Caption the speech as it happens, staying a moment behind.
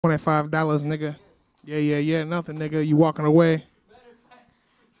$25, nigga. Yeah, nothing, nigga. You walking away.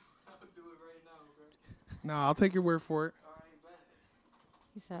 Nah, I'll take your word for it.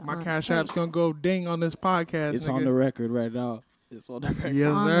 My Cash App's gonna go ding on this podcast. It's nigga. on the record right now. It's on the record.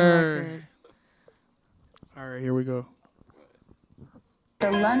 Yes, sir. All right, here we go. The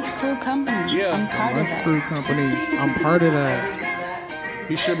Lunch Crew Company. Yeah. I'm part of Lunch that. Crew Company. I'm part of that.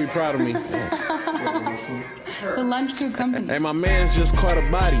 You should be proud of me. The Lunch Crew Company. Hey, my man's just caught a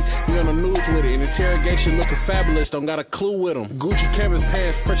body. He on the news with it. In interrogation looking fabulous. Don't got a clue with him. Gucci canvas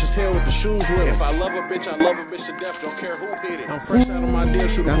pants, fresh as hell with the shoes with him. If I love a bitch, I love a bitch to death. Don't care who did it. I'm fresh out of my deal,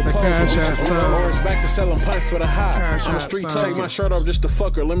 shooting That's the Cash App song. Or it's back to selling punts for the high. Cash I'm a App street song. take my shirt off just to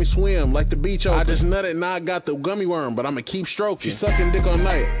fuck her. Let me swim like the beach open. I just nutted, now I got the gummy worm, but I'ma keep stroking. She sucking dick all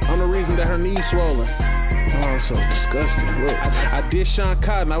night. I'm the reason that her knees swollen. Oh, I'm so disgusting. Look, I did Sean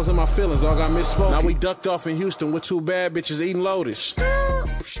Cotton. I was in my feelings. Dog, I misspoke. Now we ducked off in Houston with two bad bitches eating Lotus.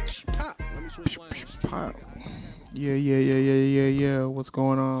 Pop. Let me switch lanes. Pop. Yeah. What's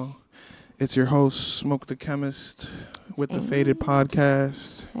going on? It's your host, Smoke the Chemist, with the Faded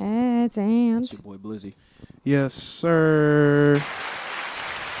Podcast. Hey, it's Ant. It's your boy Blizzy. Yes, sir.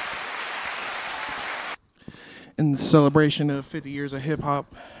 In celebration of 50 years of hip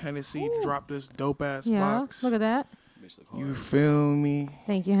hop, Hennessey dropped this dope ass box. Look at that. You feel me?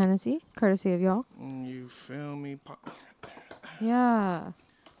 Thank you, Hennessey. Courtesy of y'all. You feel me? Yeah.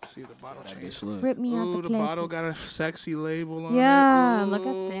 See the bottle change. Rip me out Ooh, the the plastic. bottle got a sexy label on it. Yeah, Ooh, look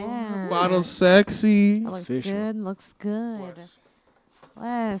at that. Bottle's sexy. That looks Official. good. Looks good. Bless.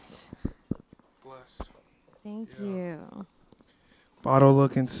 Bless. Bless. Thank you. Bottle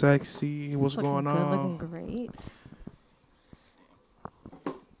looking sexy. What's It's looking going good, on? Looking great.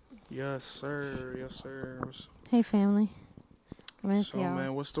 Yes, sir. Yes, sir. Hey, family. I miss So, y'all.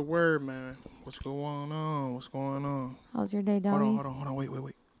 man, what's the word, man? What's going on? What's going on? How's your day, doggy? Hold on. Wait.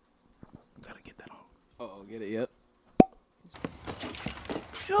 Gotta get that on. Oh, get it? Yep.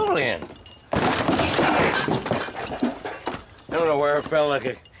 Julian. I don't know where I felt like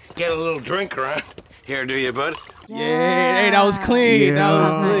I get a little drink around here, do you, bud? Yeah. Hey, that was clean. Yeah. That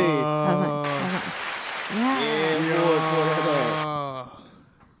was That was clean. nice. Yeah. Yeah, boy, pour that up.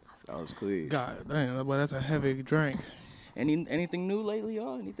 That was clean. God damn, but that's a heavy drink. Anything new lately,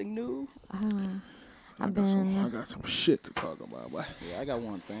 y'all? Anything new? I got some shit to talk about, but Yeah, I got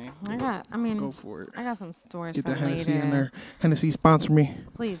one thing. go for it. I got some stories Get for the Hennessy later. in there. Hennessy, sponsor me.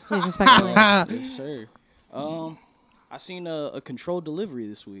 Please, respectfully. Yes, sir. I seen a controlled delivery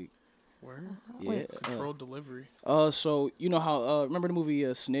this week. Where? Yeah. Controlled delivery. So you know how remember the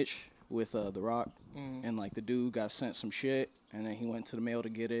movie Snitch with The Rock, and like the dude got sent some shit, and then he went to the mail to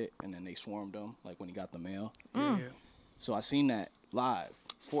get it, and then they swarmed him like when he got the mail. Yeah. So I seen that live,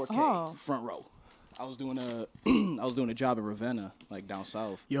 4K, Oh. front row. I was doing a job in Ravenna, like down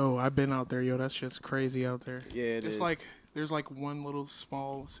south. Yo, I've been out there. Yo, that shit's crazy out there. Yeah, it it's is. like there's like one little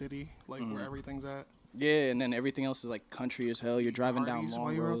small city, like where everything's at. Yeah, and then everything else is like country as hell. You're driving down Hardee's while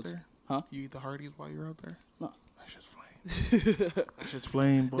long you're out roads. there? Huh? You eat the Hardee's while you're out there? No. That shit's flame. That shit's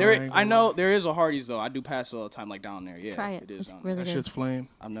flame, boy. ain't I gonna know lie. there is a Hardee's though. I do pass it all the time, like down there. Yeah, Try it. It is It's down really there. That good. shit's flame.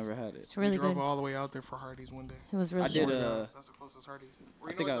 I've never had it. It's really we drove good. all the way out there for Hardee's one day. It was really I did. good. That's the closest Hardee's. Or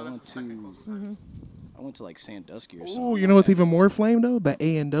I you think know I what? No, went that's the second to- closest Hardee's. I went to like Sandusky or something. Ooh, you know what's even more flame though? The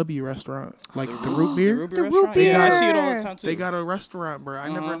A&W restaurant, like the root beer. The root beer The restaurant? root Yeah, I beer. see it all the time too. They got a restaurant, bro. I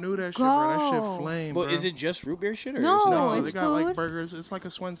never Uh-huh. knew that shit, bro. That shit Go. flame, But bro. is it just root beer shit or No, is it No, it's they got like food. burgers. It's like a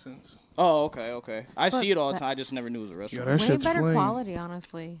Swenson's. Oh, okay. I But see it all the that- time. I just never knew it was a Yo, restaurant. that Way shit's better flame. quality,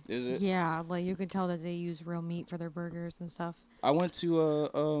 honestly. Is it? Yeah, like you could tell that they use real meat for their burgers and stuff. I went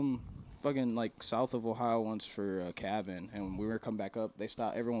to fucking like south of Ohio once for a cabin, and when we were coming back up, they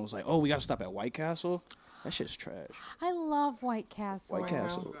stopped. Everyone was like, "Oh, we gotta stop at White Castle." That shit's trash. I love White Castle. White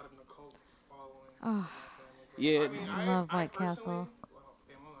Castle. Oh, Yeah, I love White Castle.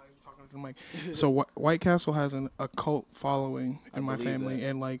 So White Castle has a cult following in my believe family, that.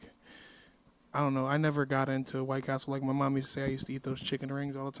 and like, I don't know, I never got into White Castle. Like my mom used to say, I used to eat those chicken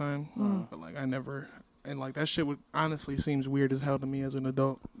rings all the time, but like I never. And like that shit would honestly seems weird as hell to me as an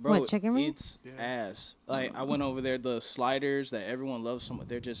adult. bro, What, chicken wings? it's ass. Like I went over there, the sliders that everyone loves so much.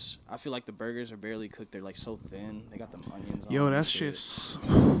 They're just. I feel like the burgers are barely cooked. They're like so thin. They got the onions. on Yo, them that and shit,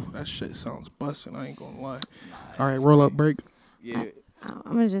 shit. that shit sounds busting. I ain't gonna lie. All right, roll up, break. Yeah. I'm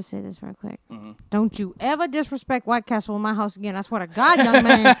gonna just say this real quick. Mm-hmm. Don't you ever disrespect White Castle in my house again. I swear to God, young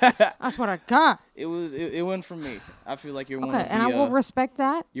man. I swear to God. It went from me. I feel like you're one Okay, of the. and I will respect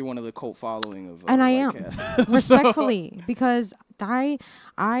that. You're one of the cult following of. And I White am Castle. So- respectfully because I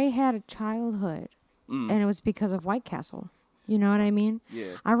had a childhood, Mm. and it was because of White Castle. You know what I mean? Yeah.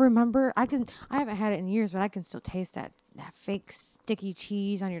 I remember I haven't had it in years, but I can still taste that fake sticky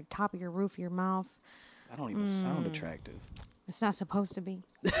cheese on your top of your roof of your mouth. That don't even sound attractive. It's not supposed to be.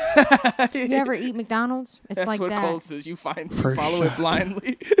 You ever eat McDonald's? It's That's like what that. Cole says. You First follow it shot.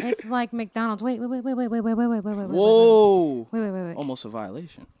 blindly. It's like McDonald's. Wait. Whoa. Wait. Almost a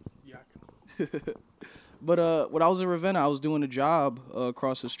violation. Yeah. But when I was in Ravenna, I was doing a job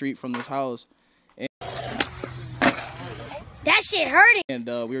across the street from this house. That shit hurting. And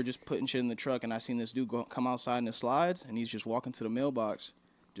we were just putting shit in the truck, and I seen this dude come outside in the slides, and he's just walking to the mailbox.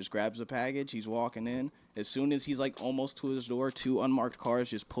 Just grabs a package. He's walking in. As soon as he's like almost to his door, 2 unmarked cars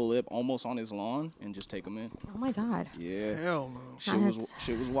just pull up almost on his lawn and just take him in. Oh my God. Yeah. Hell no.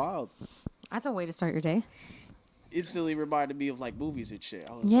 Shit was wild. That's a way to start your day. Instantly reminded me of like movies and shit.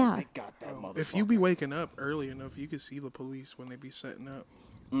 I was Yeah. like, they got that motherfucker. If you be waking up early enough, you could see the police when they be setting up.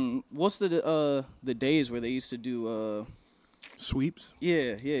 What's the days where they used to do Sweeps.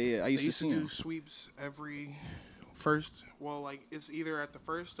 Yeah. I They used used to to see do 'em. sweeps every first. Well, like it's either at the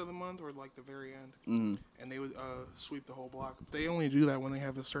first of the month or like the very end. Mm-hmm. And they would sweep the whole block. They only do that when they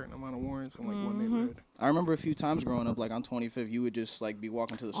have a certain amount of warrants in like one neighborhood. I remember a few times growing up, like on 25th, you would just like be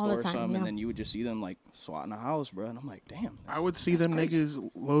walking to the All store the or time, something, yeah. and then you would just see them like swatting a house, bro. And I'm like, damn. I would see that's them crazy.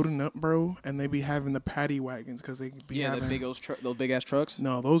 niggas loading up, bro, and they be having the paddy wagons because they be Yeah, having. those big ass trucks.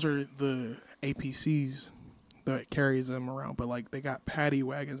 No, those are the APCs that carries them around, but like they got paddy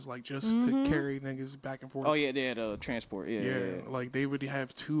wagons like just to carry niggas back and forth. Oh yeah, they had transport. Yeah. Like they would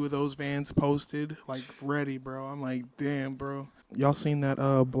have 2 of those vans posted, like ready, bro. I'm like, damn, bro. Y'all seen that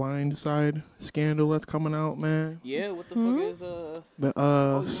Blind Side scandal that's coming out, man? Yeah, what the fuck is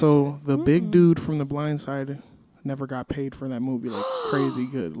The big dude from the Blind Side never got paid for that movie, like crazy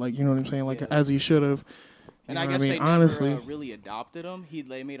good. Like, you know what I'm saying? Like as he should have. And You I know guess what they honestly, never really adopted him.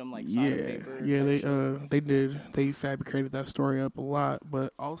 They made him like sign a paper. yeah, they did. They fabricated that story up a lot,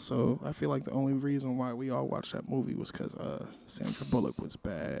 but also I feel like the only reason why we all watched that movie was because Sandra Bullock was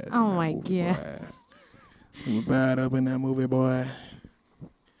bad. Oh in that my movie, God. boy. He was bad up in that movie, boy.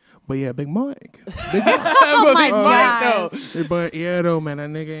 But yeah, Big Mike. Oh my God. But yeah, though, man, that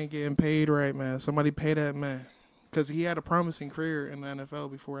nigga ain't getting paid right, man. Somebody pay that man, because he had a promising career in the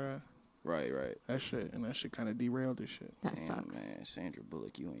NFL before that. Right. That shit kind of derailed this shit. That Damn, sucks. man, Sandra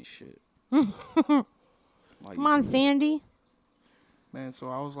Bullock, you ain't shit. Come on, Sandy. Man, so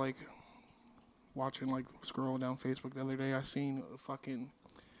I was like watching, like scrolling down Facebook the other day. I seen a fucking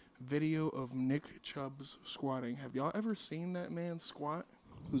video of Nick Chubb's squatting. Have y'all ever seen that man squat?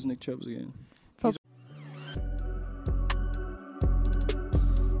 Who's Nick Chubbs again?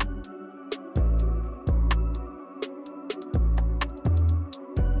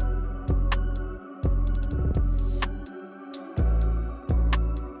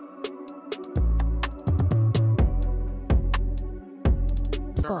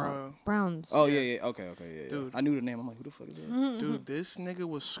 Browns. Oh yeah. Okay, yeah. Dude. I knew the name. I'm like, who the fuck is that? Dude, this nigga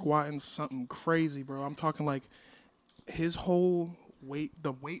was squatting something crazy, bro. I'm talking like his whole weight,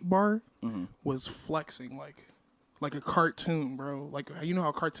 the weight bar was flexing like a cartoon, bro. Like, you know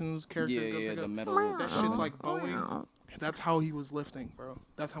how cartoons characters go Yeah, pick the up? metal. That shit's like Boeing. That's how he was lifting, bro.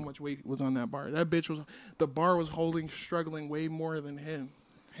 That's how much weight was on that bar. That bitch the bar was struggling way more than him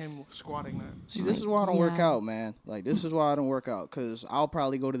squatting that. See, this is why I don't work Yeah. out, man. Like, this is why I don't work out, because I'll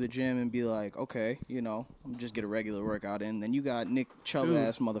probably go to the gym and be like, okay, I'm just get a regular workout in. Then you got Nick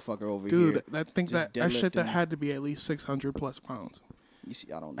Chubb-ass motherfucker over here. Dude, I think just that shit that deadlifting. had to be at least 600 plus pounds. You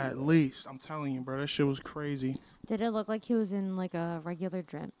see, I don't know. At least. I'm telling you, bro. That shit was crazy. Did it look like he was in like a regular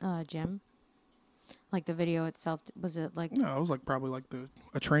gym? Like the video itself, was it like? No, it was like probably like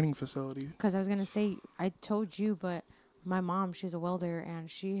a training facility. Because I was gonna say, I told you, but my mom, she's a welder, and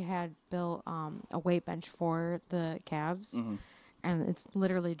she had built a weight bench for the calves, and it's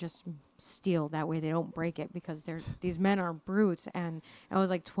literally just steel. That way they don't break it, because these men are brutes, and it was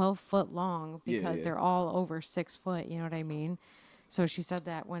like 12 foot long because they're all over 6 foot. You know what I mean? So she said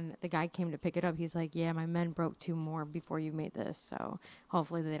that when the guy came to pick it up, he's like, "Yeah, my men broke 2 more before you made this, so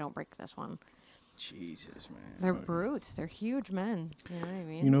hopefully they don't break this one." Jesus, man. They're brutes. They're huge men. You know what I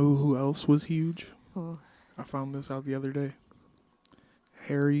mean? You know who else was huge? Who? I found this out the other day.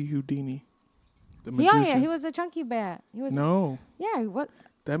 Harry Houdini, the magician. Yeah, he was a chunky bat. He was. No, Yeah, what?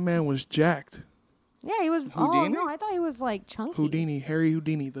 that man was jacked. Yeah, he was. Oh Houdini? no, I thought he was like chunky. Houdini, Harry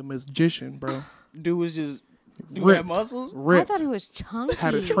Houdini, the magician, bro. Dude was just... Do Ripped. have muscles? I Ripped. thought he was chunky.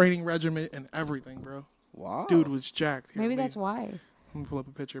 Had a training regimen and everything, bro. Wow. Dude was jacked. Here, Maybe let me- that's why. Let me pull up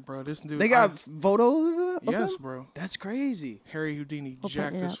a picture, bro. This dude. They got photos of Yes, him? bro. That's crazy. Harry Houdini, We'll put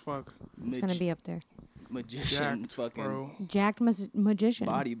jacked it as up. fuck. It's gonna be up there. Magician, Jacked, fucking bro. Jacked magician.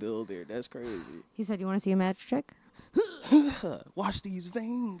 bodybuilder. That's crazy. He said, "You want to see a magic trick?" Watch these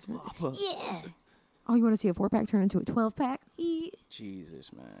veins, Papa. Yeah. Oh, you want to see a 4-pack turn into a 12-pack?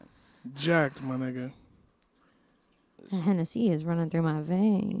 Jesus, man. Jacked, my nigga. The Hennessey is running through my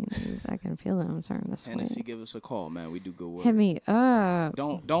veins. I can feel it. I'm starting to sweat. Hennessey, give us a call, man. We do good work. Hit me up.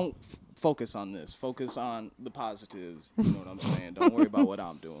 Don't focus on this. Focus on the positives. You know what I'm saying? Don't worry about what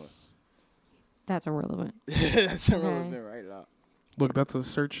I'm doing. That's irrelevant. That's irrelevant right now. Look, that's a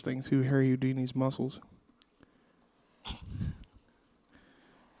search thing too. Harry Houdini's muscles.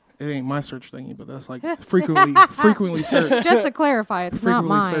 It ain't my search thingy, but that's like frequently searched. Just to clarify, it's not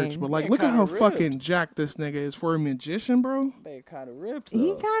mine. Searched, but like, They look at how kinda fucking jacked this nigga is for a magician, bro. They kind of ripped, though.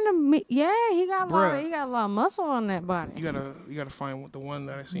 He kind of, yeah, he got Bruh. a lot of muscle on that body. You gotta find the one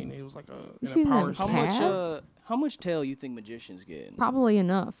that I seen. He was like in seen a power them stage. How much tail you think magicians get? Probably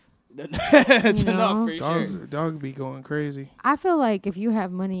enough. It's You know? enough for sure. Dog be going crazy. I feel like if you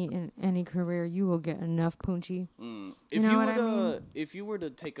have money in any career, you will get enough poochie. If know you what were I to mean? if you were to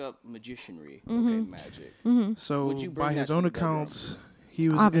take up magicianry, magic. So Would you bring by that his to own the bedroom? accounts, he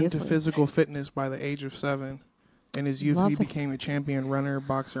was Obviously. into physical fitness by the age of 7. In his youth, Love he it. became a champion runner,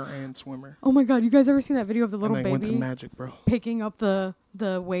 boxer, and swimmer. Oh my God, you guys ever seen that video of the little And then went to baby magic, bro. picking up the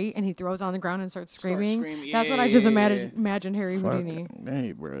weight and he throws it on the ground and starts screaming? screaming. That's what Yeah, I just yeah, imagined Harry Houdini. Fucking,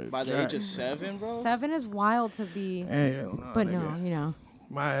 hey, bro. By the age of 7, bro. 7 is wild to be, Hey, hell no, but nigga. no, you know.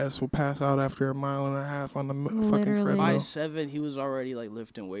 My ass will pass out after a mile and a half on the fucking Literally. By treadmill. 7, he was already like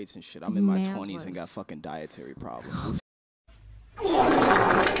lifting weights and shit. I'm in my Man's 20s and was- got fucking dietary problems.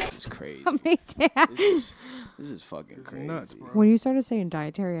 It's crazy. My dad. This is fucking It's crazy. nuts, bro. When you started saying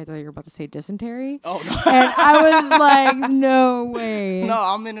dietary, I thought you were about to say dysentery. Oh no. And I was like, no way. No,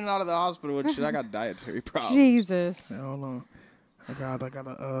 I'm in and out of the hospital with shit. I got dietary problems. Jesus. I don't know. I got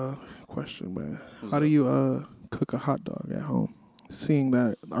a question, man. How do you cook a hot dog at home? Seeing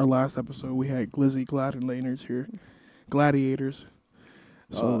that our last episode we had glizzy gladiators here, gladiators.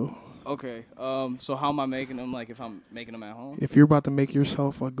 So Okay. So how am I making them? Like if I'm making them at home? if you're about to make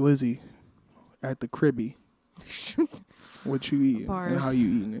yourself a glizzy at the cribby, what you eating Bars. and how you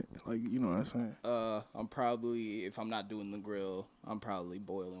eating it? Like, you know what I'm saying? I'm probably, if I'm not doing the grill, I'm probably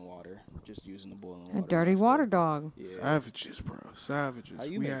boiling water. Just using the boiling water. A dirty water dog. Yeah. Savages, bro. Savages. How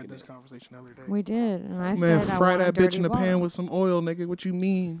you We had making this it? conversation the other day. We did. And I Man, said I fry want that bitch dirty in the water. pan with some oil, nigga. What you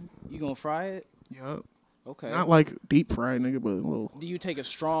mean? You gonna fry it? Yup. Okay. Not like deep fry, nigga, but a little. Do you take a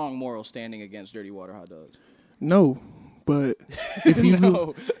strong moral standing against dirty water hot dogs? No, but if you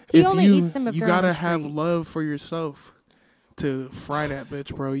No. He if only you eats them if you they're on gotta the have street. love for yourself to fry that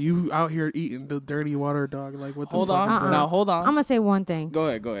bitch, bro. You out here eating the dirty water dog, like what the Hold fuck? on. is that? Now hold on. I'm going to say one thing. Go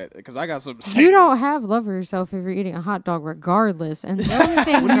ahead. Because I got something to say. You don't have love for yourself if you're eating a hot dog regardless. And those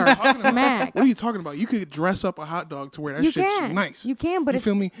things are smack. What are you talking about? You could dress up a hot dog to where that You shit's can. nice. You can, but you it's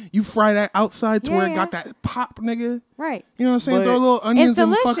feel me? You fry that outside to where Yeah, it got that pop, nigga. right. You know what I'm saying? But Throw a little onions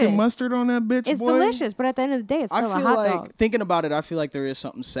and fucking delicious. mustard on that bitch, It's boy. delicious, but at the end of the day, it's I still a feel hot like, dog. thinking about it, I feel like there is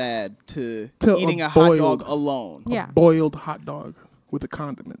something sad to To eating a a hot boiled- dog alone. Yeah. Boiled hot dog with the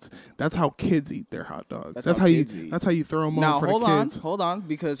condiments. That's how kids eat their hot dogs. That's how you. kids eat. That's how you throw them Now on for hold the kids. hold on,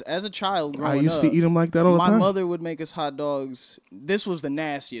 because as a child I growing used up, to eat them like that all the my time. mother would make us hot dogs. This was the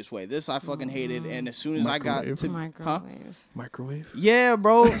nastiest way. This I fucking hated. And as soon as I got Microwave. to Microwave. Microwave. yeah,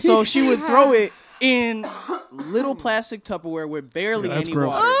 bro. So she would throw it in little plastic Tupperware with barely Yeah, that's any gross.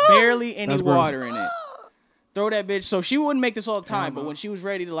 water, barely any That's gross. water in it. Throw that bitch. So she wouldn't make this all the time, but when she was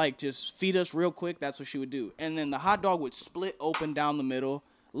ready to like just feed us real quick, that's what she would do. And then the hot dog would split open down the middle,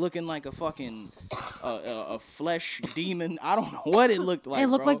 looking like a fucking a flesh demon. I don't know what it looked like. It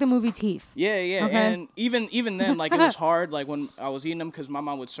looked bro. like the movie Teeth. Yeah, yeah, Okay. and even then, like it was hard. Like when I was eating them, because my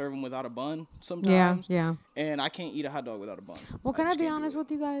mom would serve them without a bun sometimes. Yeah. And I can't eat a hot dog without a bun. Well, can I just be can't do honest it.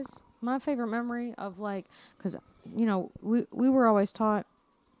 with you guys? My favorite memory of like, because, you know, we were always taught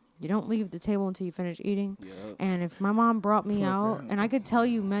you don't leave the table until you finish eating. Yep. And if my mom brought me out, that. and I could tell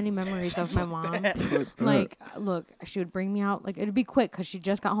you many memories of my mom. Like, look, she would bring me out. Like, it'd be quick because she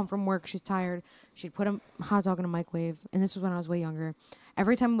just got home from work. She's tired. She'd put a hot dog in a microwave. And this was when I was way younger.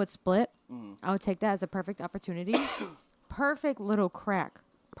 Every time it would split, I would take that as a perfect opportunity. Perfect little crack.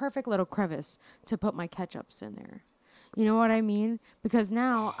 Perfect little crevice to put my ketchups in there. You know what I mean? Because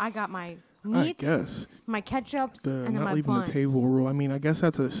now I got my I meat, guess my ketchups, the and then not my leaving bun. the table rule. I mean, I guess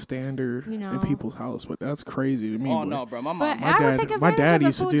that's a standard You know. in people's house, but that's crazy to me. Oh boy. no, bro, my But mom. I would take My advantage dad of the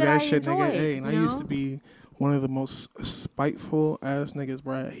used to food do that that I shit, nigga. enjoyed, Hey, and I you used know? to be one of the most spiteful ass niggas,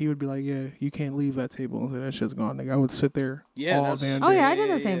 bro. He would be like, "Yeah, you can't leave that table until that shit's gone." Nigga, I would sit there Yeah, all that's- damn Oh day. yeah, I did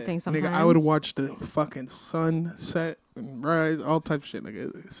the Yeah, same yeah. thing sometimes. Nigga, I would watch the fucking sunset and rise, all type of shit,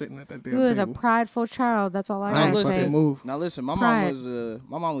 nigga, sitting at that damn He was a table. prideful child. That's all I I gotta ain't say. fucking move. Now listen, my Pride. mom was a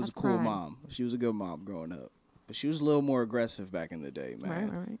That's cool pride. mom. She was a good mom growing up. But she was a little more aggressive back in the day, man.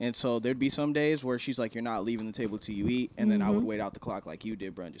 Right. And so there'd be some days where she's like, you're not leaving the table till you eat. And then I would wait out the clock like you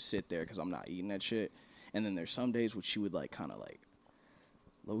did, bro, and just sit there because I'm not eating that shit. And then there's some days where she would like kind of like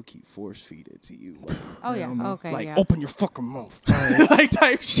low-key force feed it to you. Like, Oh, yeah. Okay, like yeah. open your fucking mouth. Like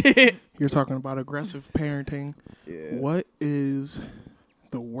type shit. You're talking about aggressive parenting. Yeah. What is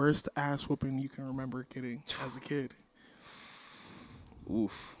the worst ass whooping you can remember getting as a kid?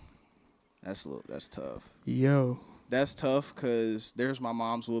 Oof. That's tough. Yo. That's tough because there's my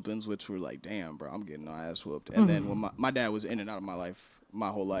mom's whoopings, which were like, damn, bro, I'm getting my ass whooped. And then when my dad was in and out of my life, my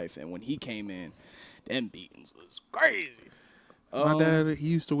whole life, and when he came in, them beatings was crazy. My dad, he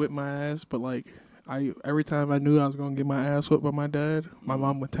used to whip my ass, but like, every time I knew I was gonna get my ass whipped by my dad, my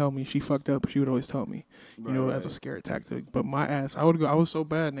mom would tell me she fucked up. She would always tell me, as a scare tactic. But my ass, I was so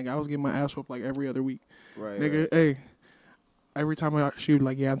bad, nigga. I was getting my ass whipped like every other week. Right, nigga. right. Hey, every time she would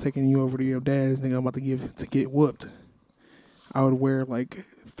like, yeah, I'm taking you over to your dad's, nigga. I'm about to get whooped. I would wear like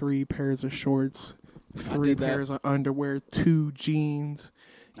 3 pairs of shorts, 3 pairs of underwear, 2 jeans.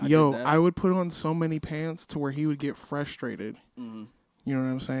 I would put on so many pants to where he would get frustrated. Mm-hmm. You know what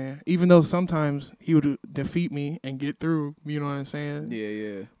I'm saying? Even though sometimes he would defeat me and get through, you know what I'm saying?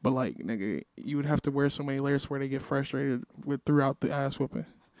 Yeah. But like, nigga, you would have to wear so many layers where they get frustrated throughout the ass whooping.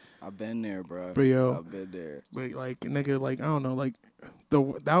 I've been there, bro. But yo, I've been there. But like, nigga, like I don't know, like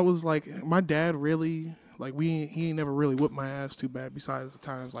that was like my dad really like he ain't never really whipped my ass too bad. Besides the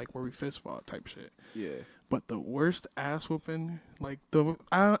times like where we fist fought type shit. Yeah. But the worst ass whooping, like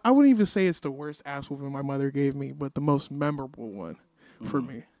I wouldn't even say it's the worst ass whooping my mother gave me, but the most memorable one for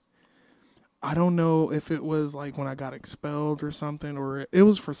me. I don't know if it was like when I got expelled or something, or it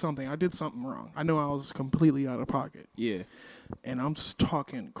was for something. I did something wrong. I know I was completely out of pocket. Yeah. And I'm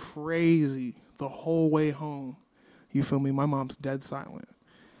talking crazy the whole way home. You feel me? My mom's dead silent.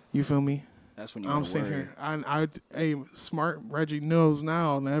 You feel me? That's when I'm sitting here. Hey, smart Reggie knows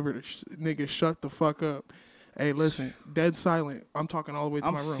now. Never, nigga, shut the fuck up. Hey, listen, dead silent. I'm talking all the way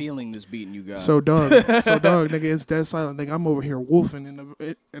to my room. I'm feeling this beating you got. So dog, nigga, it's dead silent. Nigga, I'm over here wolfing in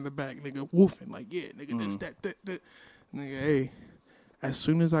the back, nigga, wolfing like yeah, nigga, this that, nigga. Hey, as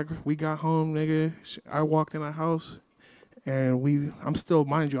soon as we got home, nigga, I walked in the house, and I'm still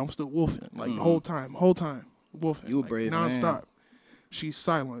wolfing like whole time wolfing. You a like, brave nonstop. man. She's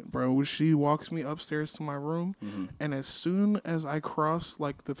silent, bro. She walks me upstairs to my room, and as soon as I cross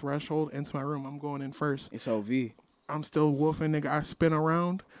like the threshold into my room, I'm going in first. It's OV. I'm still wolfing, nigga. I spin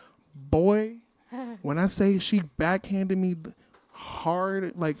around, boy. When I say she backhanded me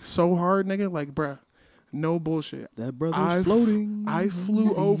hard, like so hard, nigga, like bruh, no bullshit. That brother's floating. I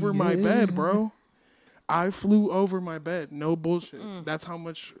flew over my bed, bro. I flew over my bed. No bullshit. That's how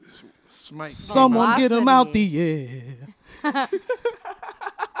much smite. Someone get him out the air.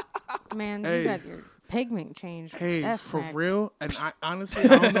 Man, Hey. you got your pigment changed. Hey, That's for mad. real? And I honestly,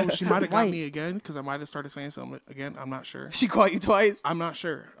 I don't know. She might have got White. me again because I might have started saying something again. I'm not sure. She caught you twice? I'm not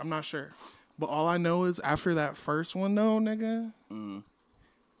sure. But all I know is after that first one, though, nigga,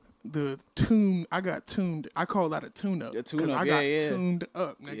 the tune, I got tuned. I call that a tune-up. A tune-up, I got tuned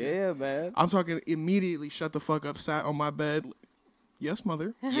up, nigga. Yeah, man. I'm talking immediately shut the fuck up, sat on my bed. Yes,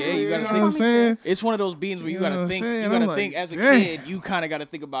 mother. Yeah, you gotta know think. what I'm saying? It's one of those beans where you You know gotta what I'm think. saying? You gotta I'm think like, as a dang. kid. You kind of gotta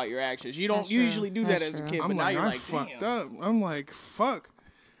think about your actions. You don't That's true. usually do that That's as a true. kid, I'm but now like, you're I like, fucked damn. up. I'm like, fuck.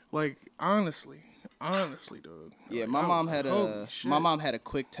 Like, honestly, dude. Yeah, Like, my I mom was had like, a holy shit. my mom had a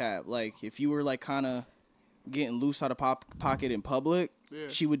quick tap. Like if you were like kind of getting loose out of pocket in public, Yeah.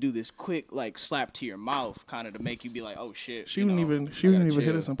 she would do this quick like slap to your mouth, kind of to make you be like, oh shit. She you wouldn't know, even I gotta hit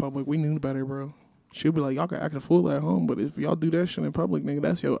chill. us in public. We knew better, bro. She'd be like, y'all can act a fool at home, but if y'all do that shit in public, nigga,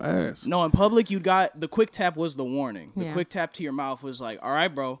 that's your ass. No, in public you got the quick tap was the warning. The Yeah. quick tap to your mouth was like, all right,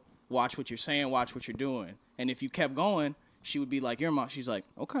 bro, watch what you're saying, watch what you're doing. And if you kept going, she would be like, your mom. She's like,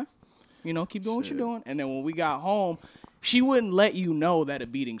 okay, keep doing what you're doing. And then when we got home, she wouldn't let you know that a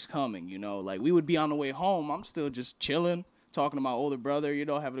beating's coming. Like we would be on the way home. I'm still just chilling, talking to my older brother,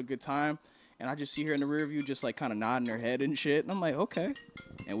 having a good time. And I just see her in the rear view, just like kind of nodding her head and shit. And I'm like, okay.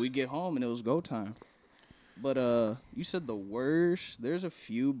 And we'd get home and it was go time. But you said the worst. There's a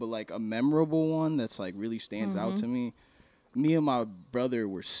few, but like a memorable one that's like really stands out to me. Me and my brother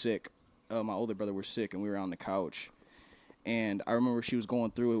were sick. My older brother were sick, and we were on the couch. And I remember she was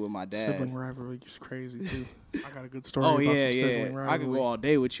going through it with my dad. Sibling rivalry is crazy too. I got a good story Oh about yeah, some yeah. sibling rivalry. I could go all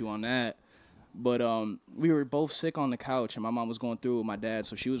day with you on that. But we were both sick on the couch, and my mom was going through it with my dad,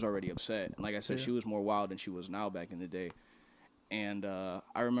 so she was already upset. And like I said, she was more wild than she was now back in the day. And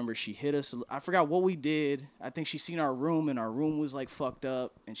I remember she hit us. I forgot what we did. I think she seen our room, and our room was like fucked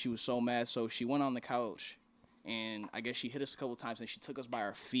up, and she was so mad. So she went on the couch, and I guess she hit us a couple times, and she took us by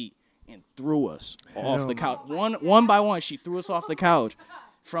our feet and threw us off the couch. One by one, she threw us off the couch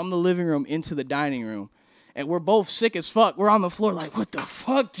from the living room into the dining room. And we're both sick as fuck. We're on the floor like, what the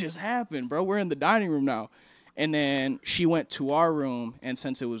fuck just happened, bro? We're in the dining room now. And then she went to our room, and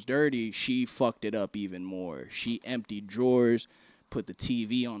since it was dirty, she fucked it up even more. She emptied drawers, put the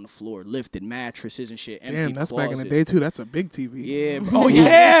TV on the floor, lifted mattresses and shit. Damn, that's closets. back in the day, too. That's a big TV. Yeah. Oh,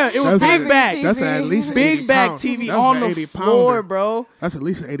 yeah. It was big back. That's at least big back TV on the floor, bro. That's at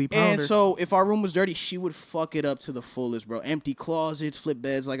least an 80 pounder. And so if our room was dirty, she would fuck it up to the fullest, bro. Empty closets, flip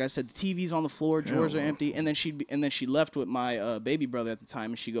beds. Like I said, the TV's on the floor, drawers are empty. And then she left with my baby brother at the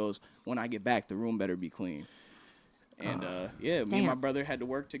time, and she goes, when I get back, the room better be clean. And me and my brother had to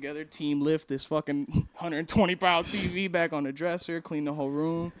work together, team lift this fucking 120-pound TV back on the dresser, clean the whole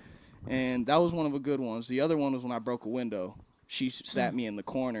room. And that was one of the good ones. The other one was when I broke a window. She sat me in the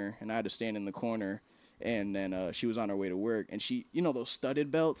corner, and I had to stand in the corner. And then she was on her way to work. And she, you know those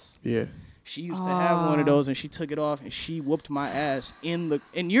studded belts? Yeah. She used to have one of those, and she took it off, and she whooped my ass and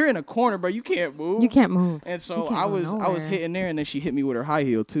you're in a corner, bro. You can't move. You can't move. And so I was hitting there, and then she hit me with her high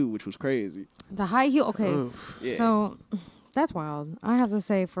heel too, which was crazy. The high heel, okay. Yeah. So that's wild. I have to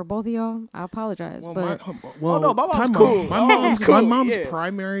say, for both of y'all, I apologize. Well, but no, my mom's cool. My mom's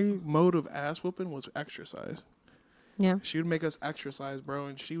primary mode of ass whooping was exercise. yeah. She would make us exercise, bro,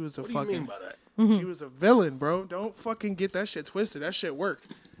 and she was a What do you mean by that? She was a villain, bro. Don't fucking get that shit twisted. That shit worked.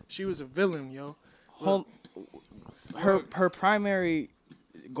 She was a villain, yo. Her primary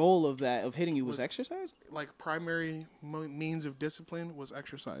goal of hitting you was exercise? Like primary means of discipline was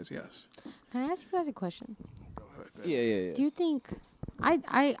exercise, yes. Can I ask you guys a question? Yeah. Do you think,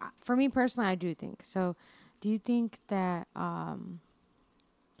 for me personally, I do think. So, do you think that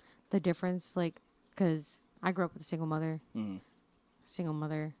the difference, like, because I grew up with a single mother. You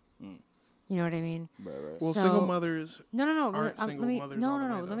know what I mean? Right. Well, So- single mothers No. aren't single mothers No, all the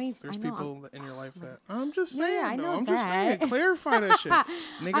no, way, no. though. There's I know, people in your life that... I'm just Yeah, saying, I though. know I'm just saying. that. Clarify that shit.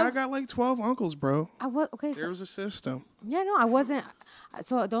 Nigga, I got like 12 uncles, bro. Okay. There was a system. Yeah, no, I wasn't.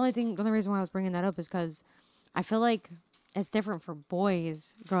 So the only reason why I was bringing that up is because I feel like it's different for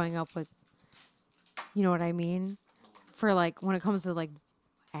boys growing up with, you know what I mean? For like when it comes to like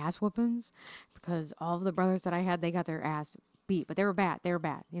ass whoopings, because all of the brothers that I had, they got their ass beat, but they were bad. You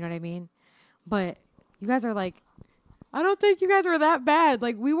know what I mean? But you guys are like, I don't think you guys were that bad.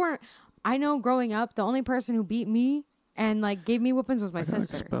 Like we weren't. I know growing up, the only person who beat me and like gave me whoopings was my I got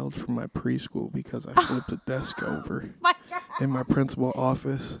sister. expelled from my preschool because I flipped a desk over My God. in my principal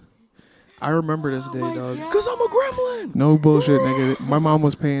office. I remember this day, dog. Because I'm a gremlin. No bullshit, nigga. My mom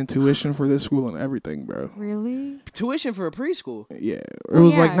was paying tuition for this school and everything, bro. Really? Tuition for a preschool. Yeah. It Well,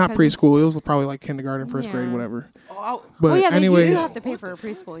 was yeah, like not 'cause preschool. It was probably like kindergarten, first grade, Yeah. whatever. Oh, But Well, yeah, anyways, you have to pay for a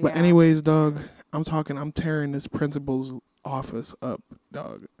preschool. but Yeah. anyways, dog, I'm tearing this principal's office up,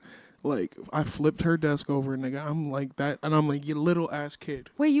 dog. Like, I flipped her desk over, nigga. I'm like that, and I'm like, you little ass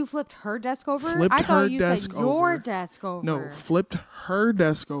kid. Wait, you flipped her desk over? Flipped I her thought you desk said your over. desk over. No, flipped her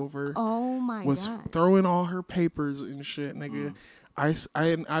desk over. Oh my was God. throwing all her papers and shit, nigga. I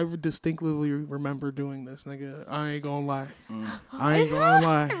distinctly remember doing this, nigga. I ain't gonna lie. I ain't gonna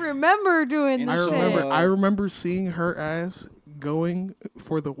lie. I remember doing And this so, shit. I remember seeing her ass going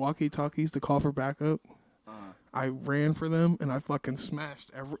for the walkie-talkies to call for backup. I ran for them and I fucking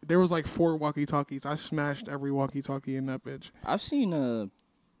smashed there was like 4 walkie-talkies. I smashed every walkie-talkie in that bitch. I've seen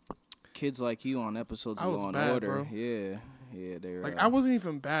kids like you on episodes I of was Law and bad, Order. bro. Yeah, they were. Like, I wasn't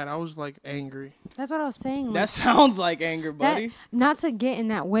even bad. I was like angry. That's what I was saying. Like, That sounds like anger, that- buddy. not to get in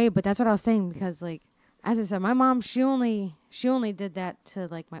that way, but that's what I was saying because, like, as I said, my mom, she only did that to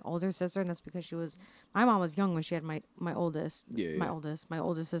like my older sister, and that's because my mom was young when she had my oldest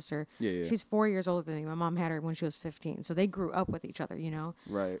sister. Yeah. She's 4 years older than me. My mom had her when she was 15, so they grew up with each other, you know.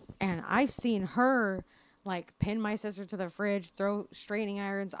 Right. And I've seen her like pin my sister to the fridge, throw straightening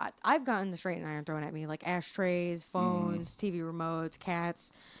irons. I've gotten the straightening iron thrown at me, like ashtrays, phones, TV remotes,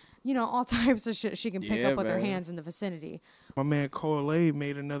 cats, you know, all types of shit she can pick Yeah, up with her man. hands in the vicinity. My man Cole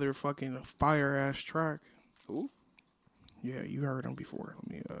made another fucking fire-ass track. Who? Yeah, you heard him before.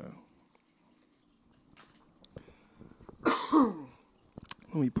 Let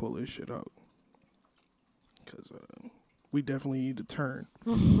me pull this shit out. Because we definitely need to turn.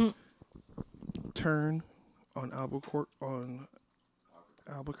 Turn on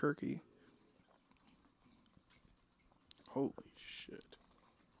Albuquerque. Holy shit.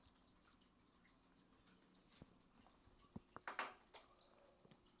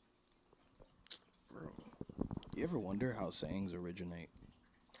 Bro. You ever wonder how sayings originate?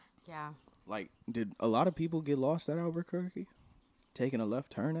 Yeah. Like, did a lot of people get lost at Albuquerque? Taking a left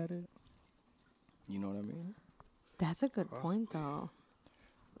turn at it? You know what I mean? That's a good point, though.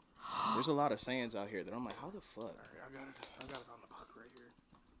 There's a lot of sayings out here that I'm like, how the fuck? I got it on the book right here.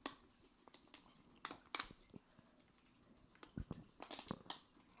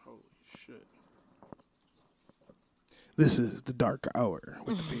 Holy shit. This is The Dark Hour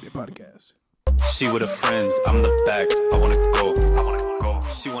with the Faded Podcast. She with her friends, I'm the back, I wanna go.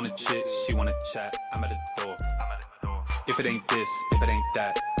 She wanna chit, she wanna chat, I'm at the door. If it ain't this, if it ain't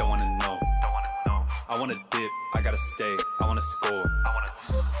that, don't wanna know. I wanna dip, I gotta stay, I wanna score.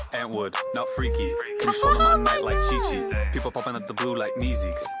 Antwood, not freaky, controlling my night like Chi-Chi. People popping up the blue like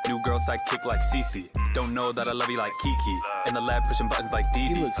Meezies. New girl sidekick like Cece. Don't know that I love you like Kiki. In the lab pushing buttons like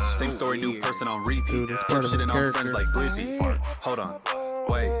Dee Dee. Same story, new person on repeat. Dude, that's part of his Shitting on friends character. like Blippi. Hold on,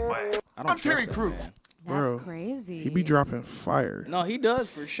 wait. I don't Terry trust that, Crews. man. That's Bro, crazy. He be dropping fire. No, he does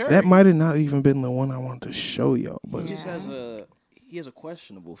for sure. That might have not even been the one I wanted to show y'all, but He just has a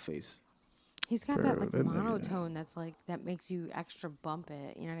questionable face. He's got Bro, that like that nigga- monotone that's like that makes you extra bump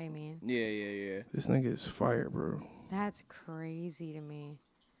it. You know what I mean? Yeah. this nigga is fire, bro. That's crazy to me.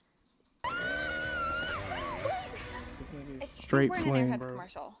 Straight flame, bro.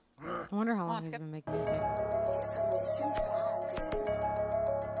 Commercial. I wonder how long he's been making music.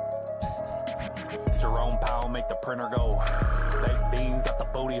 Jerome Powell make the printer go. Baked beans got the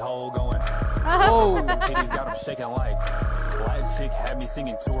booty hole going. Oh, Titties got him shaking like. Latin chick had me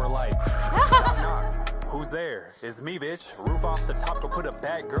singing to her like. Knock, knock. Who's there? It's me, bitch. Roof off the top, go put a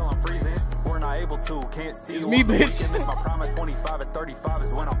bad girl, I'm freezing. We're not able to, can't see It's you me, on the bitch. weekend. It's my prime at 25 at 35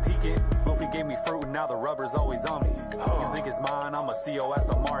 is when I'm peaking. Luffy gave me fruit and now the rubber's always on me. You think it's mine? I'm a COS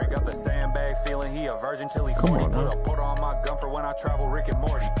Amari. Got the sandbag feeling he a virgin till he 40. on, Put huh? a porter on my gun for when I travel Rick and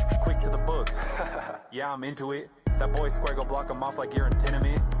Morty. Quick to the books. Yeah, I'm into it. That boy square go block him off like you're in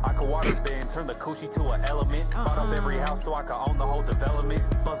tenement. I could water bend, turn the coochie to an element. Bought up every house so I could own the whole development.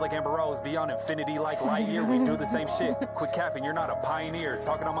 Buzz like Amber Rose, beyond infinity like Lightyear. We do the same shit. Quit capping, you're not a pioneer.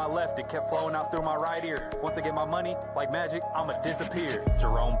 Talking on my left, it kept flowing out through my right ear. Once I get my money, like magic, I'ma disappear.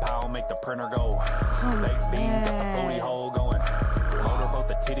 Jerome Powell make the printer go. Baked beans got the booty hole going. Motorboat,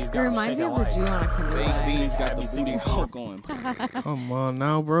 the titties It got 'em reminds me shaking of the Jew like. on a canoe. baked beans got Had the me booty singing hole to- going. Come on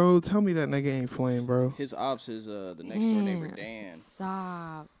now, bro. Tell me that nigga ain't flame, bro. His ops is the next door neighbor Dan,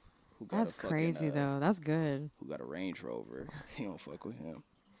 Stop. who got That's a fucking, crazy though. That's good. who got a Range Rover. He don't fuck with him.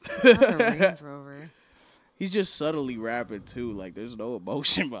 That's a Range Rover. He's just subtly rapping too. Like there's no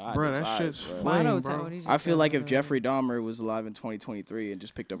emotion behind Bro, his that eyes, shit's bro. flame, Monotone. bro. he's I just feel like if going Jeffrey Dahmer was alive in 2023 and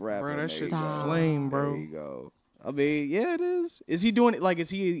just picked up rapping, Bro, that there you shit's go. flame, bro. There you go. I mean, yeah, it is. Is he doing it? Like, is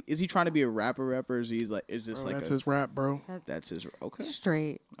he trying to be a rapper? Or is he's like? Is this Bro, like that's a, his rap, bro. That's his. Okay.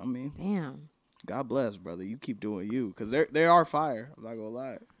 straight. I mean, Damn. God bless, brother. You keep doing you, cause they are fire. I'm not gonna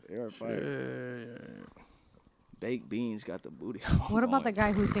lie, they are fire. Yeah. Baked beans got the booty. What about the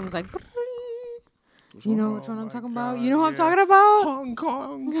guy who sings like? You know which Oh one I'm my talking about? God, You know what I'm yeah. talking about? Hong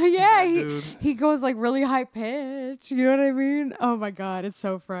Kong. Yeah, dude. he goes like really high pitch. You know what I mean? Oh my god, it's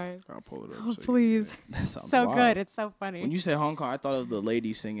so fried. I'll pull it up. Oh, so you please. That sounds So wild. good. It's so funny. When you say Hong Kong, I thought of the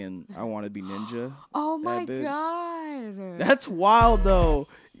lady singing "I Want to Be Ninja." Oh my bitch. god. That's wild, though.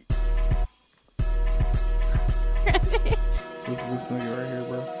 This is this nigga right here,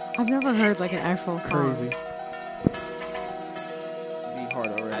 bro. I've never heard like an actual song. Crazy. Be hard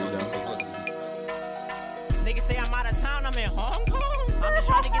already, though. Niggas say I'm out of town, I'm in Hong Kong. I'm just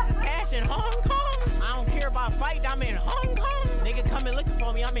trying to get this cash in Hong Kong. I don't care about fight, I'm in Hong Kong. Nigga coming looking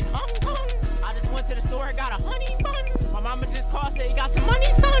for me, I'm in Hong Kong. I just went to the store and got a honey bun. My mama just called, said you got some money,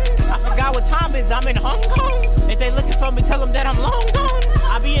 son. I forgot what time it is, I'm in Hong Kong. If they looking for me, tell them that I'm long gone.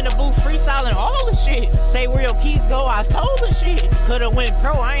 I be in the booth freestyling all the shit. Say where your keys go, I stole the shit. Coulda went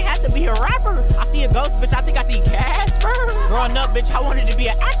pro, I ain't have to be a rapper. I see a ghost, bitch, I think I see Casper. Growing up, bitch, I wanted to be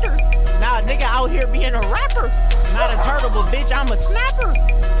an actor. Now a nigga out here being a rapper. Not a turtle, but bitch, I'm a snapper.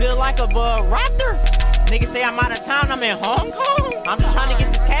 Feel like a raptor. Niggas say I'm out of town, I'm in Hong Kong. I'm just trying to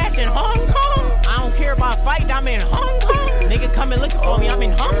get this cash in Hong Kong. I don't care about fight, I'm in Hong Kong. Nigga coming looking for me, I'm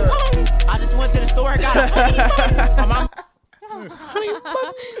in Hong Kong. I just went to the store and got a honey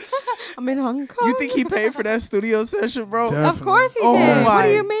bun. I'm in Hong Kong. You think he paid for that studio session, bro? Of course he Oh did. What my-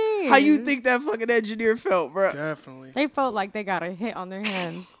 do you mean? How you think that fucking engineer felt, bro? Definitely. They felt like they got a hit on their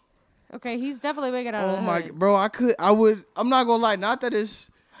hands. Okay, he's definitely making out of Oh the my, hood. bro, I'm not gonna lie, not that it's,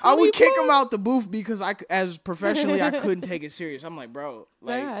 I would kick him out the booth because as professionally, I couldn't take it serious. I'm like, bro,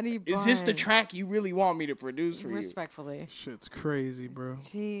 like, Daddy is this the boy. track you really want me to produce for you? Respectfully. Shit's crazy, bro.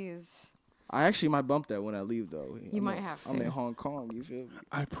 Jeez. I actually might bump that when I leave, though. You might have I'm to. in Hong Kong, you feel me?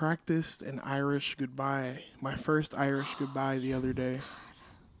 I practiced an Irish goodbye. My first Irish goodbye the other day.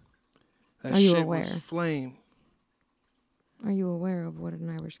 That Are you shit aware? was flame. Are you aware of what an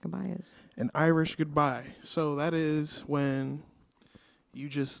Irish goodbye is? An Irish goodbye. So that is when you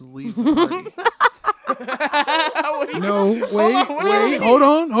just leave the party. No, wait,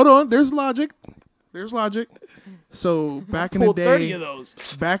 hold on. There's logic. So back in the day, 30 of those.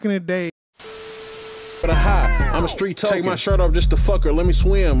 Back in the day. I'm a street token. Take my shirt off just to fuck her. Let me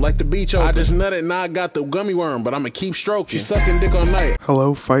swim like the beach open. I just nutted, now I got the gummy worm, but I'ma keep stroking. She sucking dick all night.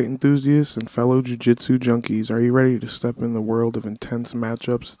 Hello, fight enthusiasts and fellow jiu-jitsu junkies. Are you ready to step in the world of intense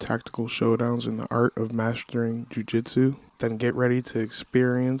matchups, tactical showdowns, and the art of mastering jiu-jitsu? Then get ready to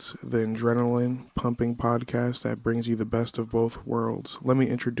experience the adrenaline-pumping podcast that brings you the best of both worlds. Let me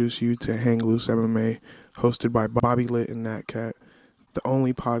introduce you to Hang Loose MMA, hosted by Bobby Lit and Nat Cat. The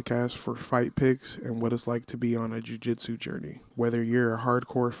only podcast for fight picks and what it's like to be on a jiu-jitsu journey. Whether you're a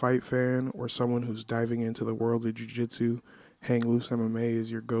hardcore fight fan or someone who's diving into the world of jiu-jitsu, Hang Loose MMA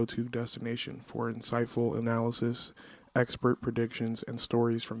is your go-to destination for insightful analysis, expert predictions, and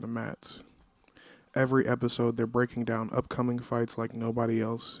stories from the mats. Every episode, they're breaking down upcoming fights like nobody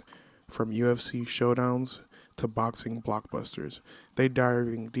else, from UFC showdowns to boxing blockbusters. They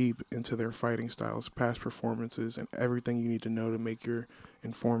diving deep into their fighting styles, past performances, and everything you need to know to make your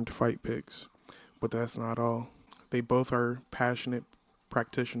informed fight picks. But that's not all. They both are passionate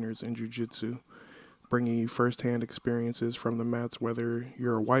practitioners in jiu-jitsu, bringing you first-hand experiences from the mats. Whether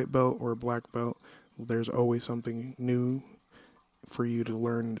you're a white belt or a black belt, there's always something new for you to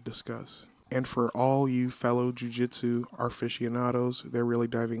learn and discuss. And for all you fellow jiu-jitsu aficionados, they're really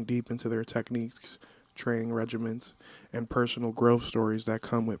diving deep into their techniques, training regimens, and personal growth stories that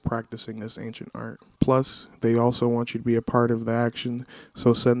come with practicing this ancient art. Plus, they also want you to be a part of the action,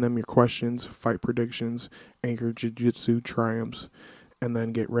 so send them your questions, fight predictions, and your jiu-jitsu triumphs, and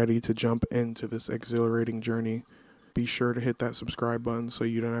then get ready to jump into this exhilarating journey. Be sure to hit that subscribe button so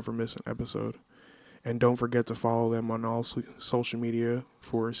you don't ever miss an episode. And don't forget to follow them on all social media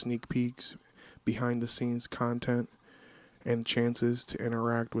for sneak peeks, behind-the-scenes content, and chances to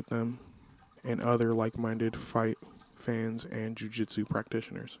interact with them and other like-minded fight fans and jiu-jitsu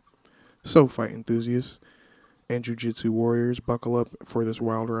practitioners. So, fight enthusiasts and jiu-jitsu warriors, buckle up for this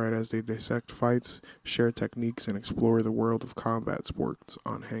wild ride as they dissect fights, share techniques, and explore the world of combat sports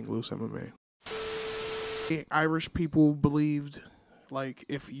on Hang Loose MMA. Irish people believed, like,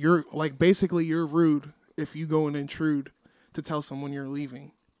 if you're, like, basically you're rude if you go and intrude to tell someone you're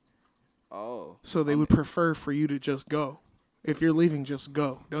leaving. Oh. So they would prefer for you to just go. If you're leaving, just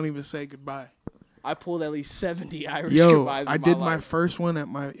go. Don't even say goodbye. I pulled at least 70 Irish goodbyes in I did my life. first one at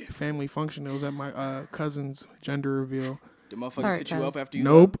my family function. It was at my cousin's gender reveal. Did motherfuckers hit you up after you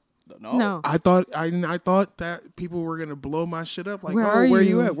Nope. left? No. I thought that people were gonna blow my shit up. Like, Where where are you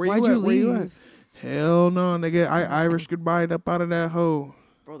you? at? Where Why'd you you at? Where you at? leave? Hell no, nigga. I Irish goodbye up out of that hoe.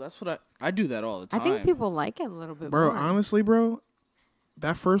 Bro, that's what I do that all the time. I think people like it a little bit Bro, more. honestly, bro,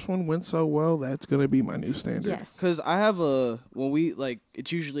 that first one went so well. That's gonna be my new standard. Yes. Because I have when we, like,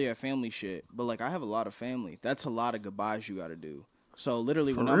 it's usually a family shit, but, like, I have a lot of family. That's a lot of goodbyes you got to do. So,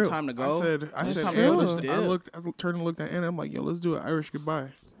 literally, when I'm time to go, I said, time to hey, go, let's, just I turned and looked at Anna. I'm like, yo, let's do an Irish goodbye.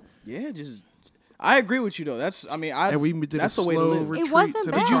 Yeah, I agree with you, though. That's, I mean, And we did that's a the way to slow live. retreat It wasn't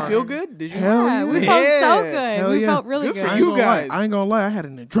to bad. the Did you car. feel good? Did you? Hell Yeah, yeah. we felt so good. Hell We yeah. felt really Good good. for you guys. I ain't gonna lie. I had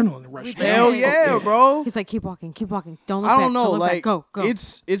an adrenaline rush. Hell yeah, bro. He's like, keep walking. Don't look I back. don't know, Don't look like, back. Go.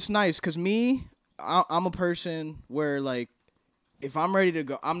 it's nice because I'm a person where, like, if I'm ready to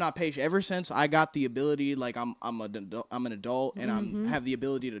go, I'm not patient. Ever since I got the ability, like, I'm an adult and I have the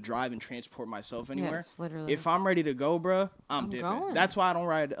ability to drive and transport myself anywhere. Yes, literally. If I'm ready to go, bruh, I'm dipping. going. That's why I don't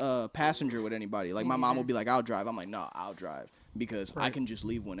ride passenger with anybody. Like, my mom will be like, "I'll drive." I'm like, "No, I'll drive." Because I can just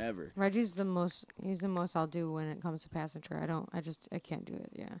leave whenever. Reggie's the most. He's the most I'll do when it comes to passenger. I can't do it.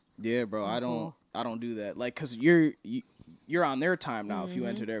 Yeah. Yeah, bro. I cool. don't do that. Like, cause you're on their time now if you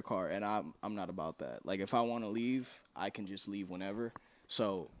enter their car, and I'm not about that. Like, if I want to leave, I can just leave whenever.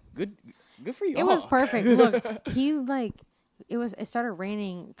 So good for you. It was perfect. Look, it started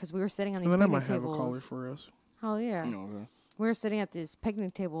raining because we were sitting on these And then I picnic might have a tables. caller for us. Oh yeah. Okay. We were sitting at this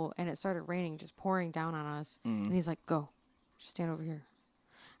picnic table and it started raining, just pouring down on us. And he's like, "Go, just stand over here."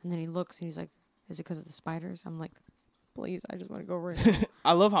 And then he looks and he's like, "Is it because of the spiders?" I'm like, "Please, I just want to go right now."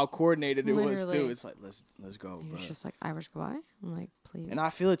 I love how coordinated it was Literally. too. It's like let's go, He bro. was just like, "Irish goodbye." I'm like, "Please." And I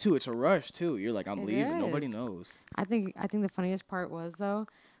feel it too. It's a rush too. You're like, I'm It leaving. Nobody is. knows. I think the funniest part was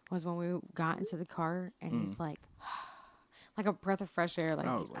when we got into the car and he's like a breath of fresh air. Like,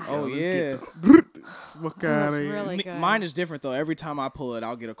 Oh yeah. Fuck it out was of here. really good. Mine is different though. Every time I pull it,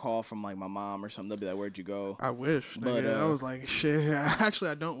 I'll get a call from, like, my mom or something. They'll be like, "Where'd you go?" I wish, But, nigga. I was like, shit.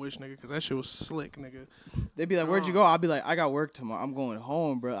 Actually, I don't wish, nigga, because that shit was slick, nigga. They'd be like, "Where'd you go?" I'll be like, "I got work tomorrow. I'm going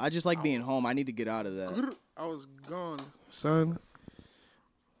home, bro. I just like being home. I need to get out of that." I was gone, son.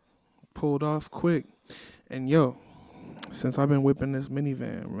 Pulled off quick. And yo, Since I've been whipping this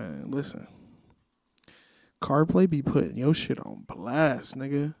minivan, man, listen. CarPlay be putting your shit on blast,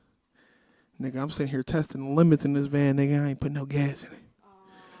 nigga. Nigga, I'm sitting here testing the limits in this van, nigga. I ain't putting no gas in it.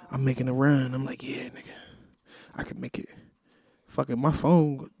 I'm making a run. I'm like, yeah, nigga. I can make it. Fucking my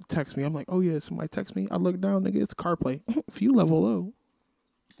phone texts me. I'm like, oh, yeah, somebody text me. I look down, nigga, it's CarPlay. Fuel level low.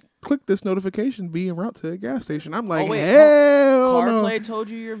 Click this notification, be en route to a gas station. I'm like, hell no. CarPlay told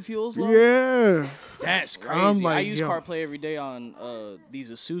you your fuel's low? Yeah. That's crazy. I use CarPlay every day on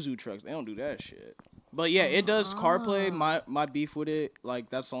these Isuzu trucks. They don't do that shit. But yeah, it does CarPlay. My beef with it, like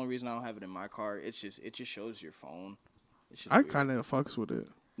that's the only reason I don't have it in my car. It just shows your phone. I kind of fucks with it.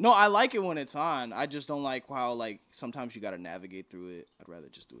 No, I like it when it's on. I just don't like how like sometimes you got to navigate through it. I'd rather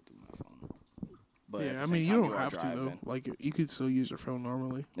just do it through my phone. But yeah, I mean, you don't have to though. Like, you could still use your phone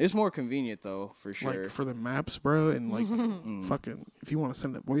normally. It's more convenient though, for sure. Like for the maps, bro, and like fucking if you want to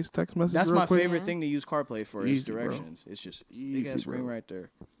send a voice text message. That's real my quick, favorite thing to use CarPlay for is easy, directions. Bro. It's just big ass screen right there.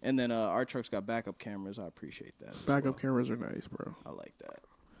 And then our truck's got backup cameras. I appreciate that. Backup cameras are nice, bro. I like that.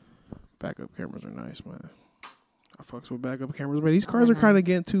 Backup cameras are nice, man. I fucks with backup cameras, but these cars are kind of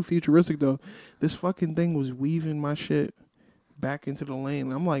getting too futuristic though. This fucking thing was weaving my shit back into the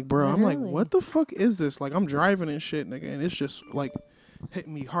lane. I'm like, bro, I'm like, what the fuck is this? Like, I'm driving and shit, nigga, and it's just like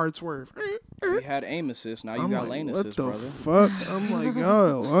hitting me hard swerve. We had aim assist, now you got lane assist, brother. What the fuck? I'm like,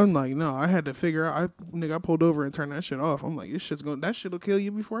 oh, I'm like, no, I had to figure out. I pulled over and turned that shit off. I'm like, that shit'll kill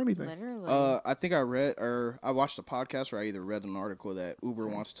you before anything. Literally. I think I watched a podcast where I either read an article that Uber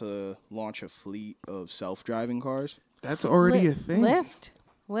wants to launch a fleet of self-driving cars. That's already a thing.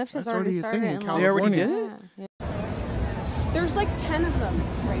 Lyft has already started in California. They already did it? Yeah. There's like 10 of them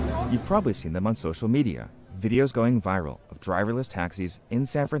right now. You've probably seen them on social media. Videos going viral of driverless taxis in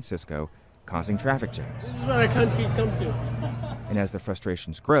San Francisco causing traffic jams. This is what our country's come to. And as the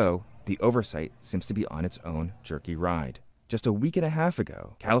frustrations grow, the oversight seems to be on its own jerky ride. Just a week and a half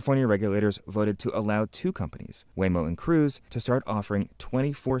ago, California regulators voted to allow two companies, Waymo and Cruise, to start offering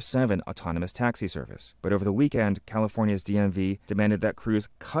 24/7 autonomous taxi service. But over the weekend, California's DMV demanded that Cruise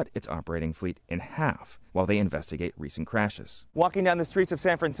cut its operating fleet in half while they investigate recent crashes. Walking down the streets of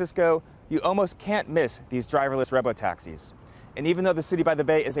San Francisco, you almost can't miss these driverless robo-taxis. And even though the city by the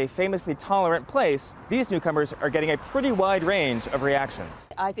bay is a famously tolerant place, these newcomers are getting a pretty wide range of reactions.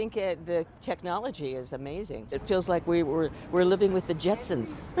 I think the technology is amazing. It feels like we're living with the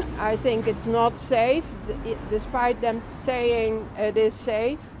Jetsons. I think it's not safe, despite them saying it is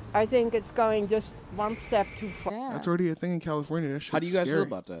safe. I think it's going just one step too far. Yeah. That's already a thing in California. That shit's How do you guys scary. feel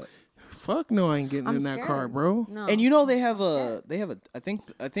about that? Fuck no, I ain't getting in that scared. car, bro. No. And you know they have a I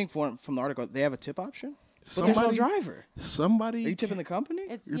think from the article they have a tip option. But there's no driver. Somebody. Are you tipping the company?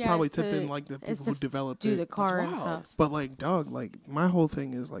 You're probably tipping like the people who developed it. The car and stuff. But like, dog, like my whole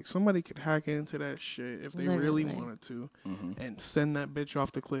thing is like somebody could hack into that shit if they really wanted to, and send that bitch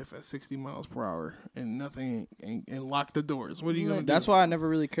off the cliff at 60 miles per hour and nothing and lock the doors. What are you gonna do? That's why I never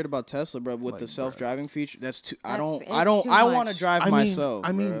really cared about Tesla, bro. With the self-driving feature, that's too. I want to drive myself.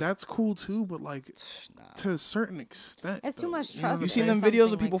 I mean, that's cool too, but like to a certain extent, it's too much trust. You seen them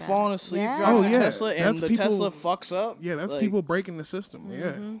videos of people falling asleep driving a Tesla and the Tesla fucks up? Yeah, that's like, people breaking the system.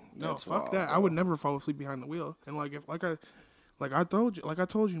 Yeah, no, that's fuck wild, that. bro. I would never fall asleep behind the wheel. And like if I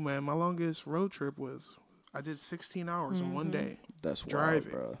told you, man, my longest road trip was I did 16 hours in one day. That's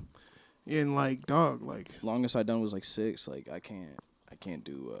driving, wild, bro. And like, dog, like longest I done was like 6. Like I can't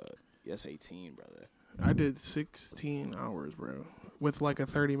do yes 18, brother. I did 16 hours, bro, with like a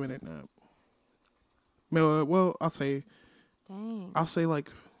 30-minute nap. Well, I'll say like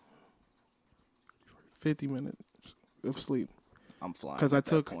 50 minutes of sleep. I'm flying. Because I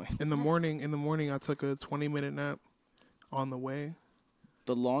took in the morning I took a 20-minute nap on the way.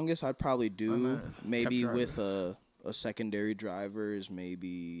 The longest I'd probably do maybe with a secondary driver is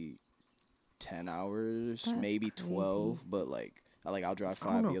maybe 10 hours, maybe 12, but like I'll drive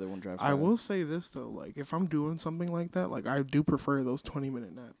 5, the other one drive 5. I will say this though, like if I'm doing something like that, like I do prefer those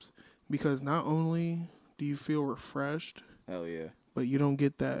 20-minute naps because not only do you feel refreshed, hell yeah, but you don't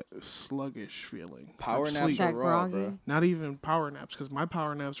get that sluggish feeling. Power naps are raw, bro. Not even power naps, because my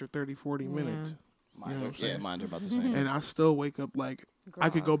power naps are 30, 40 minutes. You know what I'm saying? Yeah, mine are about the same. And I still wake up like I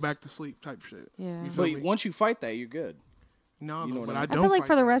could go back to sleep type shit. Yeah. But once you fight that, you're good. No, you know but I don't. I feel like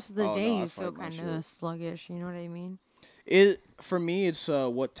for the rest of the Oh, day no, I you fight feel my kind shit. of sluggish. You know what I mean? For me, it's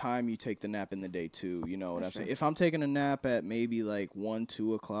what time you take the nap in the day too. You know what I'm saying? If I'm taking a nap at maybe like 1,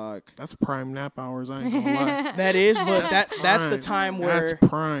 2 o'clock, that's prime nap hours. I ain't gonna lie. That is, but that's the time where that's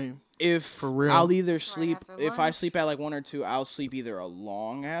prime. If for real, I'll either sleep. If I sleep at like 1 or 2, I'll sleep either a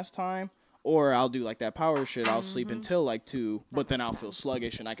long ass time Or I'll do like that power shit. I'll sleep until like 2, but then I'll feel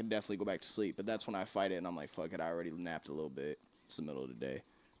sluggish and I can definitely go back to sleep. But that's when I fight it and I'm like, fuck it, I already napped a little bit. It's the middle of the day.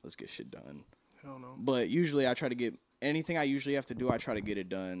 Let's get shit done. Hell no. But usually I try to get anything I usually have to do, I try to get it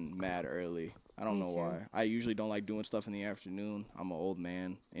done mad early. I don't know why. I usually don't like doing stuff in the afternoon. I'm an old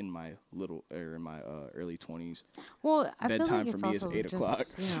man in my early 20s. Well, I bedtime feel like for me is also 8 o'clock.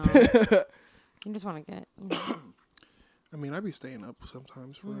 You just want to get. I mean, I be staying up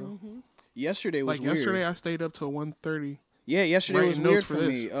sometimes for real. Yesterday was like weird. yesterday, I stayed up till 1:30. Yeah, yesterday was weird for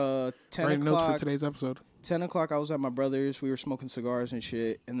me. 10 Writing notes o'clock for today's episode. 10 o'clock, I was at my brother's. We were smoking cigars and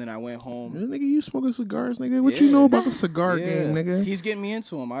shit. And then I went home. Yeah, nigga, you smoking cigars, nigga? What you know about the cigar game, nigga? He's getting me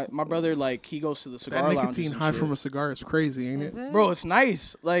into them. My brother, like, he goes to the cigar That lounges nicotine and high shit. from a cigar is crazy, ain't it? Bro, it's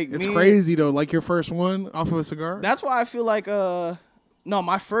nice. Like, It's crazy though. Like your first one off of a cigar. That's why I feel like no,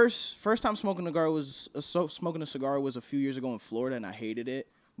 my first time smoking a cigar was a few years ago in Florida, and I hated it.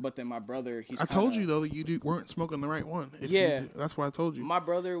 But then my brother, I told you though that you weren't smoking the right one. That's why I told you. My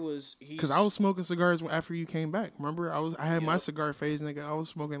brother was because I was smoking cigars after you came back. Remember, I had my cigar phase, nigga. I was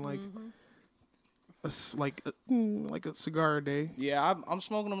smoking like like a cigar a day. Yeah, I'm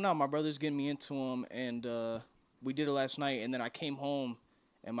smoking them now. My brother's getting me into them, and we did it last night. And then I came home,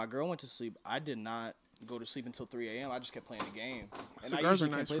 and my girl went to sleep. I did not go to sleep until 3 a.m. I just kept playing the game. And Cigars are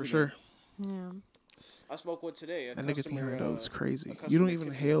nice for sure. Yeah. I smoked one today. That nicotine high though is crazy. You don't even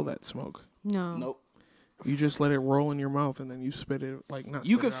inhale that smoke. No. Nope. You just let it roll in your mouth and then you spit it like not.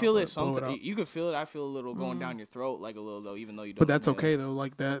 You spit could it feel out, it but blow sometimes. out. You could feel it. I feel a little going down your throat, like a little though, even though you don't. But that's inhale okay it. though.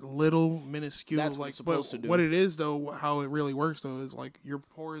 Like that little minuscule. That's what like, it's supposed but to do. what it is though, how it really works though, is like your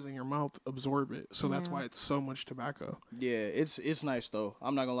pores in your mouth absorb it. So that's why it's so much tobacco. Yeah, it's nice though.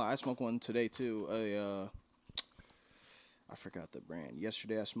 I'm not gonna lie. I smoked one today too. I forgot the brand.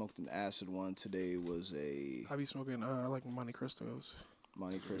 Yesterday I smoked an acid one. Today was a. I be smoking. I like Monte Cristos.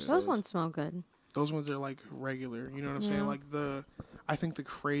 Monte Cristos. Those ones smell good. Those ones are like regular. You know what I'm saying? Like I think the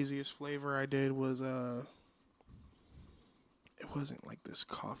craziest flavor I did was it wasn't like this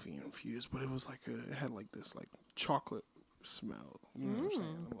coffee infused, but it was like it had like this like chocolate smell. You know what I'm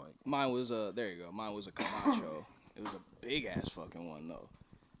saying? I'm like, mine was there you go. Mine was a Camacho. It was a big ass fucking one though.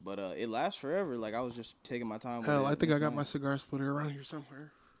 But it lasts forever. Like I was just taking my time. Hell, with it. I think It's I got nice. my cigar splitter around here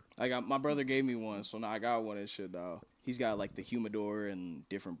somewhere. My brother gave me one, so now I got one and shit though. He's got like the humidor and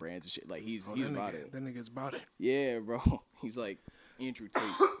different brands and shit. Like he's about it. That nigga's about it. Yeah, bro. He's like Andrew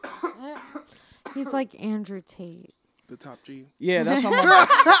Tate. He's like Andrew Tate. The top G. Yeah, that's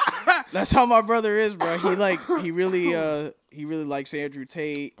how my brother is, bro. He really likes Andrew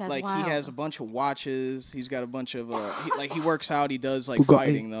Tate. That's like wild. he has a bunch of watches. He's got a bunch of he works out. He does like Bugatti.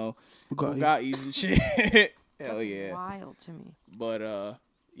 fighting though. Bugattis and shit. Hell That's yeah. wild to me. But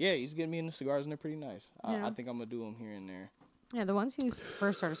yeah, he's getting me into cigars and they're pretty nice. Yeah. I think I'm gonna do them here and there. Yeah, the ones you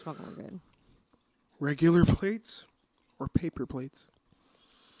first started smoking were good. Regular plates or paper plates?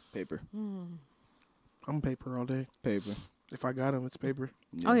 Paper. I'm paper all day. Paper. If I got them, it's paper.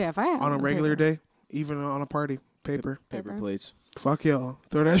 Oh yeah, if I had On a them, regular paper. day, even on a party, paper. Paper plates. Fuck y'all.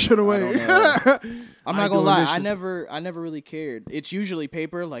 Throw that shit away. I'm not I gonna do lie. dishes. I never really cared. It's usually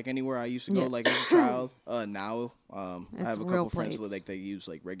paper. Like anywhere I used to go, Yes. like as a child. Now, I It's have a real couple friends plates. that like they use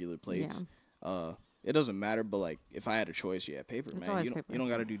like regular plates. It doesn't matter. But like if I had a choice, yeah, paper, It's man. always You paper. don't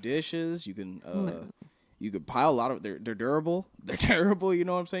got to do dishes. You can. You could pile a lot of. They're durable. They're durable. You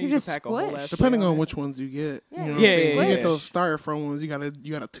know what I'm saying? You You can just pack a whole squish. ass. Depending plate on it. which ones you get. Yeah, You know you what I'm saying? yeah, You yeah. get those styrofoam ones, you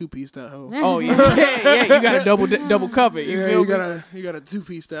gotta two-piece that hoe. Oh yeah, yeah. You got to double cup it. You Yeah, feel you me? gotta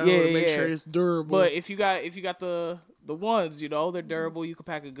two-piece that Yeah, hoe to make yeah. sure it's durable. But if you got the ones, you know, they're durable. You can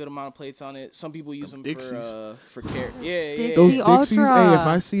pack a good amount of plates on it. Some people use them for care. Yeah, yeah. those Dixie Dixies, Ultra. hey, if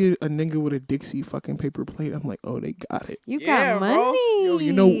I see a nigga with a Dixie fucking paper plate, I'm like, oh, they got it. You Yeah, got bro. money. Yo,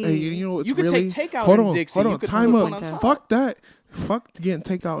 you know what's You could really? take takeout hold in on, Dixie. hold You on, could time put up. one on top. Fuck that. Fuck getting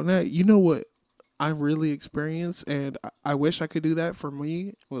takeout in that. You know what I really experienced, and I wish I could do that for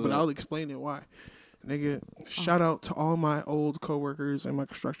me, What's but that? I'll explain it why. Nigga, shout out to all my old coworkers in my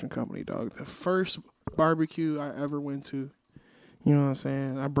construction company, dog. The first barbecue I ever went to, you know what I'm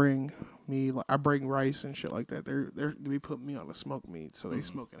saying? I bring rice and shit like that. They put me on a smoked meat, so they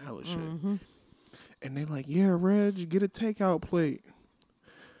smoking hella shit. And they like, yeah, Reg, get a takeout plate.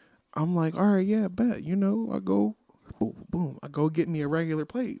 I'm like, all right, yeah, bet. You know, I go, boom, boom. I go get me a regular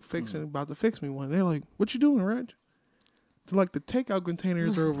plate, about to fix me one. They're like, what you doing, Reg? They're like, the takeout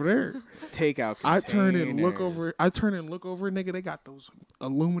containers are over there. Takeout. I turn and look containers. over, nigga. They got those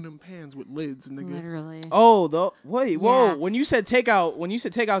aluminum pans with lids, nigga. Literally. Oh, whoa! Yeah. When you said takeout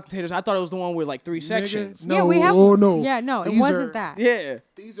containers, I thought it was the one with like 3 sections. No, Yeah, we have. oh, no. Yeah, no, it These wasn't are- that. Yeah.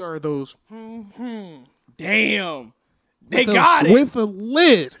 These are those. Damn. They got it with a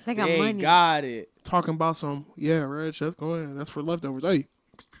lid. They got They money. got it. Talking about some, Reg, just go ahead. That's for leftovers. Hey,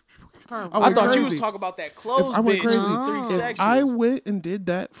 I thought you was talking about that clothes I went bitch. crazy. In 3 If sections. I went and did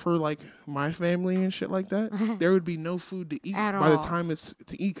that for like my family and shit like that, there would be no food to eat At by the all. time it's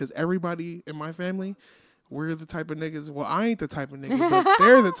to eat because everybody in my family, we're the type of niggas. Well, I ain't the type of niggas, but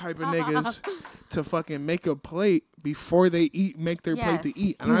they're the type of niggas to fucking make a plate before they eat, make their plate to Yes,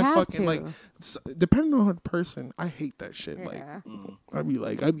 eat. And you I have fucking to. like, depending on the person, I hate that shit. Like, I'd be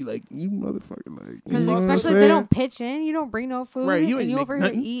like, you motherfucker, like, Because you know what I'm especially if saying? they don't pitch in, you don't bring no food, Right, you and ain't you make over here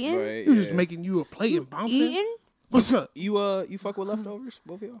nothing. eating. Right, You're just making you a plate and bouncing. Eating? What's up? You fuck with leftovers,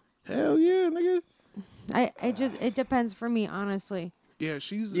 both of y'all? Hell yeah, nigga. It depends for me, honestly. Yeah,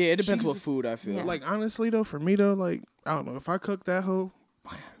 she's. Yeah, it depends she's- what food I feel. Yeah. Like honestly though, for me though, like I don't know if I cook that hoe,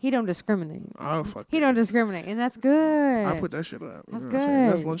 He don't discriminate. I'll fuck. He don't discriminate, and that's good. I put that shit up. That's what I'm saying?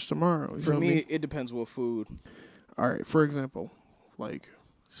 That's good. lunch tomorrow. You For feel me, it depends what food. All right. For example, like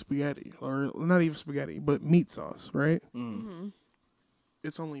spaghetti or not even spaghetti, but meat sauce, right? Mm-hmm.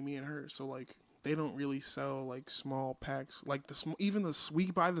 It's only me and her, so like they don't really sell like small packs. Like even we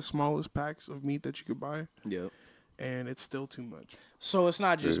buy the smallest packs of meat that you could buy. Yep. And it's still too much. So it's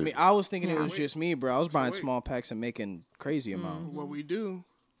not just me. I was thinking it was Wait. just me, bro. I was buying wait. small packs and making crazy amounts. What we do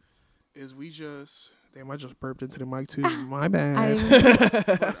is we just. Damn, I just burped into the mic too. My bad. I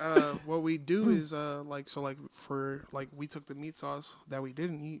didn't- But, what we do is we took the meat sauce that we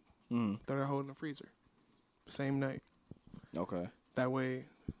didn't eat, throw that whole in the freezer, same night. Okay. That way,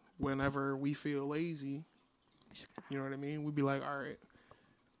 whenever we feel lazy, you know what I mean. We'd be like, all right,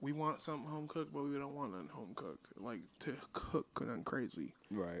 we want something home cooked, but we don't want nothing home cooked. Like to cook nothing crazy.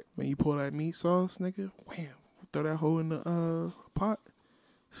 Right. When you pull that meat sauce, nigga, wham, throw that whole in the pot,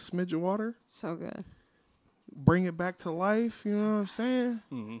 smidge of water. So good. Bring it back to life, you know what I'm saying?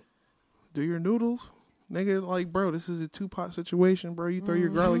 Mm-hmm. Do your noodles. Nigga, like, bro, this is a 2-pot situation, bro. You throw your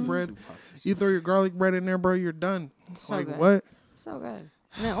garlic bread. You throw your garlic bread in there, bro, you're done. So like, good. what? So good.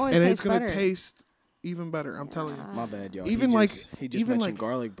 And it always And tastes it's going to better. taste even better, I'm telling you. My bad, y'all. Even he just even mentioned like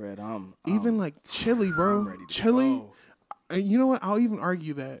garlic bread. even like chili, bro. Chili. And you know what? I'll even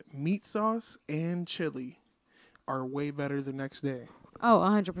argue that meat sauce and chili are way better the next day. Oh,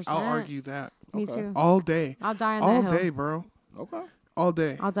 100%. I'll argue that. Me too. All day. I'll die on all that hill. day, bro. Okay. All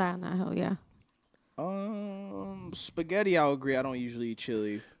day. I'll die on that hill, yeah. Spaghetti, I'll agree. I don't usually eat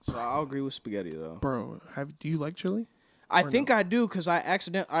chili, so I'll agree with spaghetti though. Bro, do you like chili? I think I do because I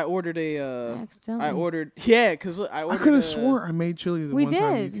ordered Accidentally. because I ordered. I could have swore I made chili the We one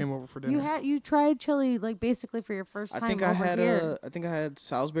time you did. came over for dinner. You tried chili like basically for your first time I think over I had here. I think I had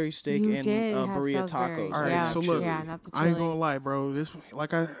Salisbury steak You and did have burrito Salisbury. tacos. All right, Yeah, so look, yeah, not the I ain't chili. gonna lie, bro. This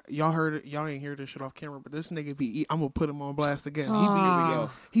y'all heard it, y'all ain't hear this shit off camera, but this nigga be eat. I'm gonna put him on blast again.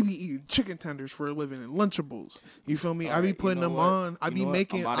 He be eating chicken tenders for a living and Lunchables. You feel me? I be putting them on. I be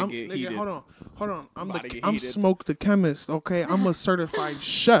making. Nigga, hold on. I'm Smoke the Chemist. Okay, I'm a certified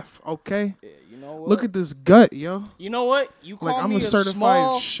chef. Okay. Yeah, you know what? Look at this gut, yo. You know what? You call I'm me a certified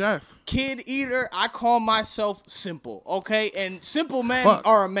small chef. kid eater. I call myself simple. Okay, and simple men Fuck.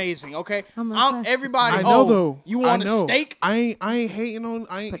 are amazing. Okay, everybody. I know though. You want I know. a steak? I ain't hating on hating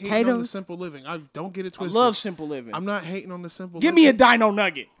on the Potatoes? simple living. I don't get it I twisted. love simple living. I'm not hating on the simple. Give me a living, dino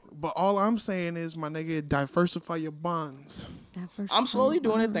nugget. But all I'm saying is, my nigga, diversify your bonds. I'm slowly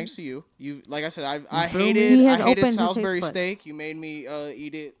doing it thanks to you. You, like I said, I feel me? hated He has I hated opened his Salisbury taste buds. steak. You made me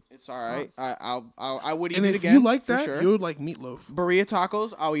eat it. It's all right. I would eat And it if again. you like for that, sure. you would like meatloaf. Burrito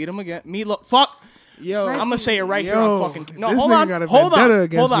tacos. I'll eat them again. Meatloaf. Fuck. Yo, I'm gonna say it right here yo, on fucking. No, this hold nigga on. got a Hold vendetta on.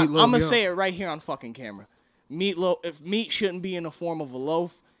 against Hold on. meatloaf, I'm gonna yo. say it right here on fucking camera. Meatloaf. If meat shouldn't be in the form of a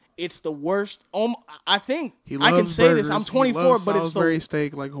loaf, it's the worst. I think He I can loves say this. I'm burgers. He 24, loves but it's Salisbury the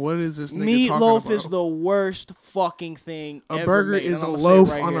steak. Like, what is this nigga talking meatloaf about? is the worst fucking thing. A ever burger made, is and a I'm gonna say it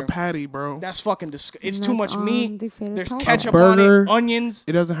loaf right on here. a patty, bro. That's fucking disgusting. It's And too that's much on meat. the Faded There's Taco. ketchup A burger, on it, onions.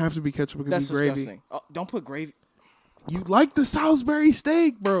 It doesn't have to be ketchup. It can That's be gravy. disgusting. Oh, don't put gravy. You like the Salisbury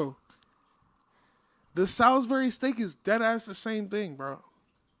steak, bro? The Salisbury steak is dead ass the same thing, bro.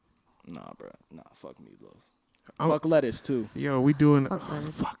 Nah, bro. Nah, fuck meatloaf. I'm- Fuck lettuce too. Yo, we doing Fuck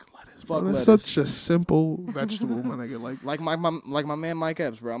lettuce. fuck lettuce. Fuck Bro. That's lettuce. such a simple vegetable, my nigga. Like my man Mike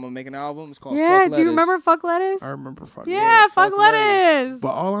Epps, bro. I'm gonna make an album. It's called Yeah, Fuck do you Lettuce. remember Fuck Lettuce? I remember fuck. Yeah, fuck fuck lettuce.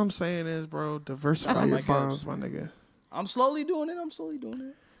 But all I'm saying is, bro, diversify your Mike bonds, my nigga. I'm slowly doing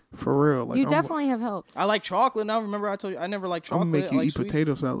it. For real, like You I'm, definitely have helped. I like chocolate now. Remember I told you I never liked I'm chocolate. gonna make you I like eat sweets.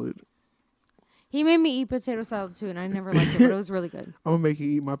 potato salad. He made me eat potato salad too, and I never liked it, but it was really good. I'm gonna make you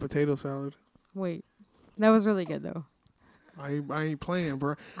eat my potato salad. Wait, that was really good though. I ain't playing,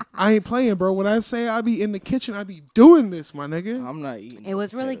 bro. I ain't playing, bro. When I say I be in the kitchen, I be doing this, my nigga. I'm not eating. It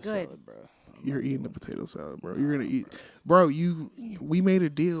was really potato good. salad, bro. You're eating the potato salad, bro. You're gonna eat, bro. We made a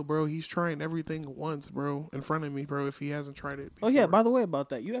deal, bro. He's trying everything once, bro, in front of me, bro. If he hasn't tried it, Oh yeah. By the way, about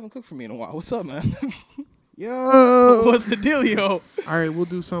that, you haven't cooked for me in a while. What's up, man? Yo, what's the deal, yo? All right, we'll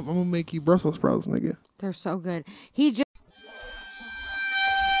do something. I'm gonna make you Brussels sprouts, nigga. They're so good. He just.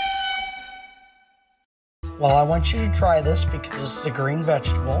 Well, I want you to try this because it's the green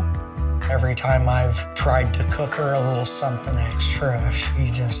vegetable. Every time I've tried to cook her a little something extra,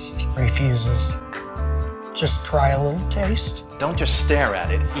 she just refuses. Just try a little taste. Don't just stare at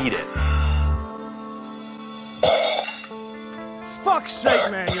it, eat it. Fuck's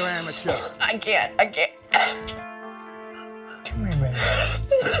sake, man, you're amateur. I can't. Come here, baby.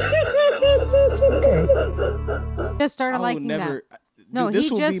 It's okay. Just started liking them. No, Dude, this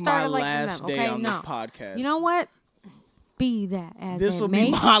he will just be started my liking last them. day Okay, on no. this podcast. You know what? Be that as This it will may.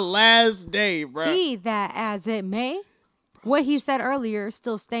 be my last day, bro. Be that as it may. What he said earlier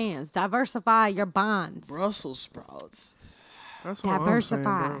still stands. Diversify your bonds. Brussels sprouts. That's what Diversify.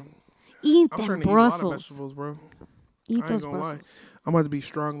 I'm saying, bro. Eat I'm them starting to Brussels. eat a lot of vegetables, bro. Eat I those ain't gonna lie. Brussels. I'm about to be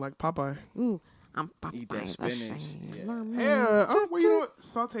strong like Popeye. Ooh, I'm Eat that spinach. Yeah. Oh, well, you know what?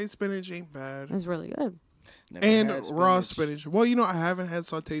 Sauteed spinach ain't bad. It's really good. Never And had raw spinach. Well, you know, I haven't had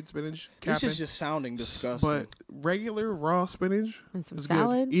sauteed spinach. This is just sounding disgusting. But regular raw spinach and some is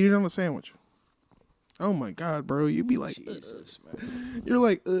salad. good. Eat it on a sandwich. Oh my God, bro! You'd be like, Jesus, man. You're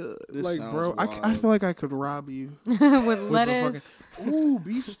like, This like, bro. sounds I feel like I could rob you With lettuce. Ooh,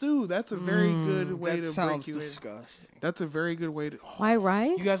 beef stew. That's a very good way That to sounds break you disgusting. in. That's a very good way to. White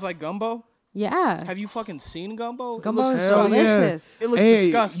rice? You guys like gumbo? Yeah. Have you fucking seen gumbo? Gumbo it looks is Hell delicious. yeah. It looks Hey,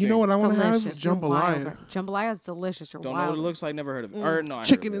 disgusting. you know what I want to have? Delicious. You're Jambalaya. wild. Jambalaya is delicious. You're Don't know wild. what it looks like. Never heard of it. Or no, I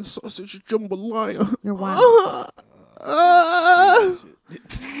Chicken heard and sausage jambalaya. You're wild.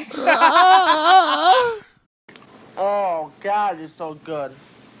 Oh God, it's so good.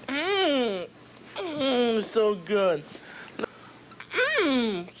 So good.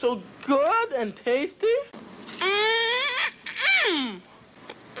 So good and tasty.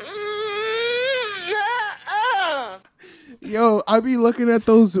 Yo, I be looking at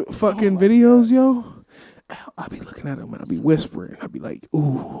those fucking videos, yo. I be looking at them and I be whispering. I be like,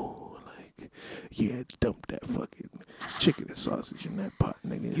 ooh, like, yeah, dump that fucking chicken and sausage in that pot,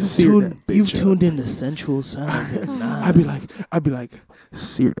 nigga. You've tuned into sensual sounds at night. I be like,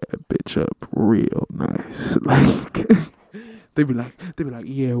 sear that bitch up real nice. Like, they be like,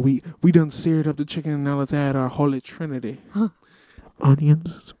 yeah, we done seared up the chicken and now let's add our holy trinity.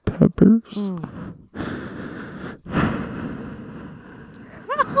 Onions, peppers.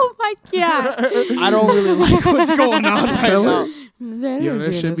 Oh my God. I don't really like what's going on right now. Yo,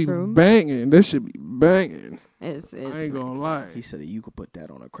 that should be banging. That should be banging. It's I ain't gonna lie. He said that you could put that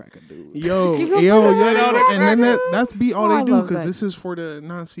on a cracker, dude. Yo, You gonna yo, put that on a and then cracker? that's be all Oh, I they do love because that. this is for the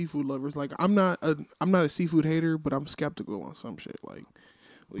non-seafood lovers. Like, I'm not a seafood hater, but I'm skeptical on some shit. Like,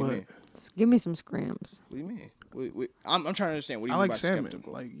 What do you mean? Just give me some scrams. What do you mean? I'm trying to understand. What do you I mean like by salmon.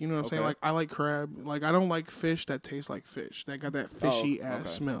 skeptical? Like, you know what I'm saying? Okay. Like, I like crab. Like, I don't like fish that tastes like fish. That got that fishy ass okay.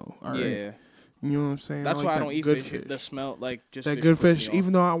 smell. All right. Yeah. You know what I'm saying? That's like why I that don't eat good fish. The smell, like, just that fish good puts me fish. off.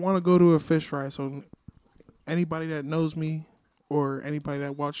 Even though I want to go to a fish fry, so anybody that knows me or anybody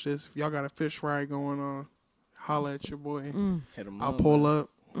that watched this, if y'all got a fish fry going on, holla at your boy. Hit 'em I'll up, pull man.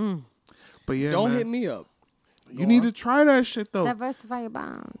 up. But yeah, Don't man, hit me up. You need to try that shit though. Diversify your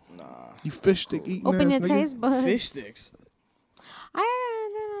bonds. You fish stick eating Open ass your nigga. taste buds. Fish sticks.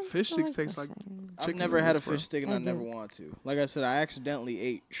 Fish sticks taste like I've chicken never had a wings, bro. fish stick and I never want to. Like I said, I accidentally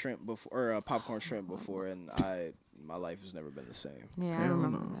ate shrimp before, or popcorn shrimp before, and my life has never been the same. Yeah, I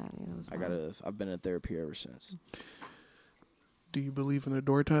remember that. It was I've been in therapy ever since. Do you believe in a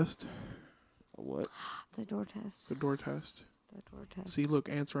door test? What? The door test. The door test. The door test. See, look,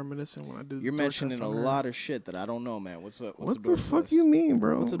 Ant's reminiscent when I do. You're the door mentioning test a on her. lot of shit that I don't know, man. What's up? What's What a door the fuck test? you mean,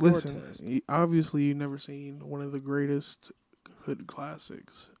 bro? What's a door Listen, test? obviously you've never seen one of the greatest hood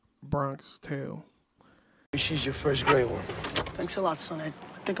classics, Bronx Tale. She's your first grade one. Thanks a lot, son. I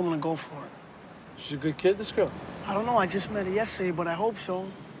think I'm gonna go for it. She's a good kid, this girl. I don't know. I just met her yesterday, but I hope so.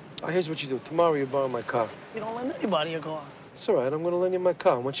 Here's what you do. Tomorrow you borrow my car. You don't lend anybody your car. It's all right. I'm going to lend you my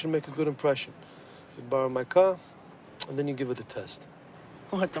car. I want you to make a good impression. You borrow my car, and then you give her the test.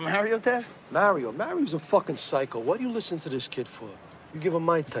 What, the Mario test? Mario? Mario's a fucking psycho. What do you listen to this kid for? You give her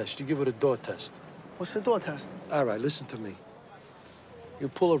my test. You give her the door test. What's the door test? All right, listen to me. You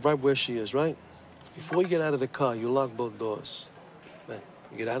pull her right where she is, right? Before you get out of the car, you lock both doors. Then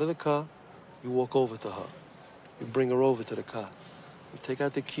you get out of the car, you walk over to her. You bring her over to the car. You take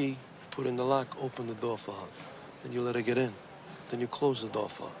out the key, put in the lock, open the door for her. Then you let her get in. Then you close the door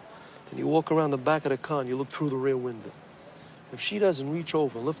for her. Then you walk around the back of the car and you look through the rear window. If she doesn't reach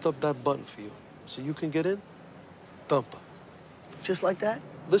over and lift up that button for you so you can get in, dump her. Just like that?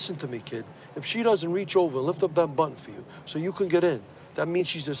 Listen to me, kid. If she doesn't reach over and lift up that button for you so you can get in, that means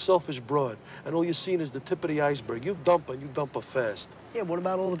she's a selfish broad, and all you're seeing is the tip of the iceberg. You dump her, and you dump her fast. Yeah, what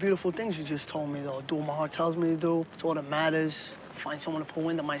about all the beautiful things you just told me, though? Do what my heart tells me to do. It's all that matters. Find someone to pull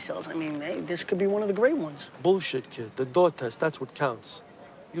into myself. I mean, hey, this could be one of the great ones. Bullshit, kid. The door test, that's what counts.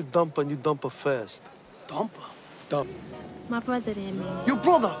 You dump her, and you dump her fast. Dump her? Dump. My brother didn't mean it. Yo,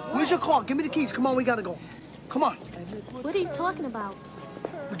 brother, where's your car? Give me the keys. Come on, we gotta go. Come on. What are you talking about?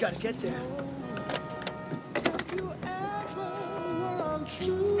 We gotta get there.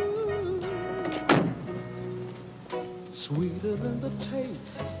 Sweeter than the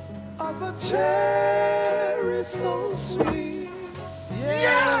taste of a cherry, so sweet.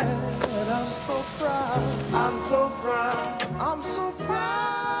 Yes, I'm so proud. I'm so proud. I'm so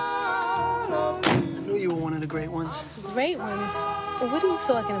proud of you. I knew you were one of the great ones. Great ones? What are you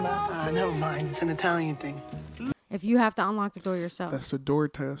talking about? Never mind. It's an Italian thing. If you have to unlock the door yourself. That's the door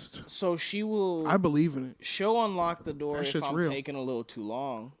test. So she will. I believe in it. She'll unlock the door That if shit's I'm real. taking a little too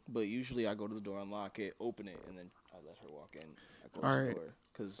long. But usually I go to the door, unlock it, open it, and then I let her walk in. I close All the right. door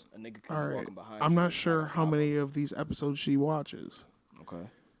because a nigga can All be right. walking behind. I'm you. not sure how many of these episodes she watches. Okay.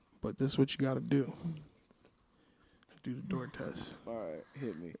 But this is what you got to do. Do the door test. All right,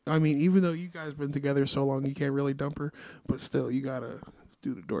 hit me. I mean, even though you guys been together so long, you can't really dump her. But still, you got to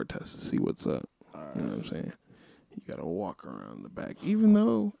do the door test to see what's up. All right. You know what I'm saying? You got to walk around the back. Even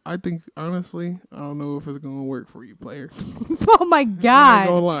though I think, honestly, I don't know if it's going to work for you, player. Oh my I ain't God.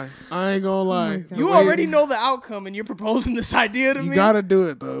 gonna lie. I ain't gonna lie. God. You already know the outcome, and you're proposing this idea to me. You gotta do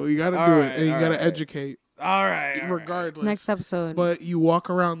it though. You gotta All do right, it, and you all gotta right. educate. All right. Regardless. Next episode. But you walk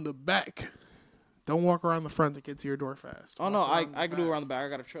around the back. Don't walk around the front to get to your door fast. Oh no, I can do it around the back. I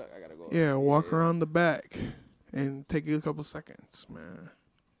got a truck. I gotta go. Yeah, walk around the back, and take a couple seconds, man.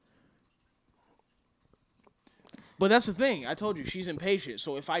 But that's the thing. I told you she's impatient.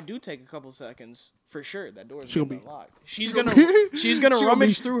 So if I do take a couple seconds, for sure that door is She'll gonna be be- unlocked. She's she'll gonna be- she's gonna she'll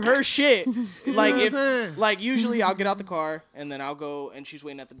rummage be- through her shit. Like what I'm saying? if like usually I'll get out the car and then I'll go and she's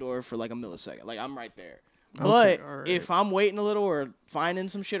waiting at the door for like a millisecond. Like I'm right there. But all right. if I'm waiting a little or finding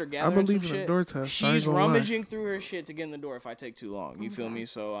some shit or gathering believe some in a shit, door test. I ain't she's gonna lie. rummaging through her shit to get in the door if I take too long. You feel me?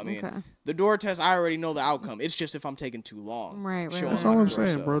 So I mean, Okay. the door test I already know the outcome. It's just if I'm taking too long. Right, she'll That's unlock all I'm the door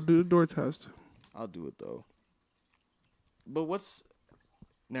saying, bro. herself. Do the door test. I'll do it though. But what's?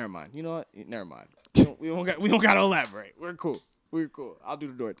 Never mind. You know what? Never mind. We don't got to elaborate. We're cool. We're cool. I'll do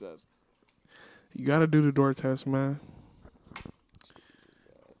the door test. You gotta do the door test, man.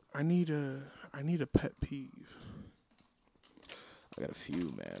 I need a pet peeve. I got a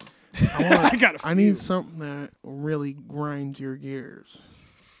few, man. I got a few. I need something that really grinds your gears.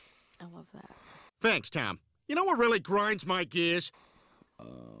 I love that. Thanks, Tom. You know what really grinds my gears?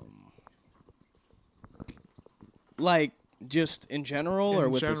 Like just in general, or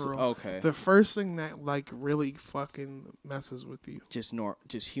In with general, this? Okay. the first thing that like really fucking messes with you. Just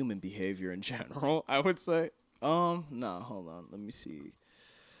human behavior in general, I would say. No, hold on. Let me see.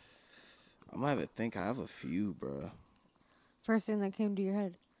 I might have to think. I have a few, bruh. First thing that came to your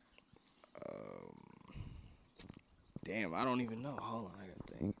head. Damn, I don't even know. Hold on, I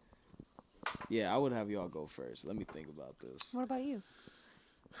gotta think. Yeah, I would have y'all go first. Let me think about this. What about you?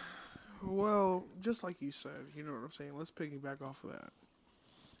 Well, just like you said, you know what I'm saying? Let's piggyback off of that.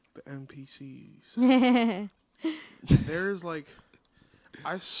 The NPCs. There's like,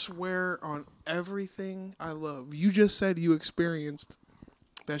 I swear on everything I love. You just said you experienced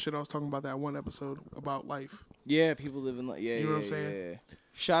that shit I was talking about that one episode about life. Yeah, people living like You know what I'm saying? Yeah.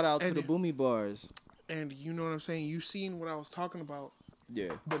 Shout out to And- the Boomy Bars. And you know what I'm saying? You seen what I was talking about.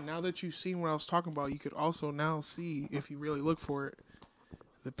 Yeah. But now that you've seen what I was talking about, you could also now see, if you really look for it,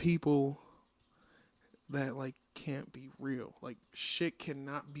 the people that like can't be real. Like shit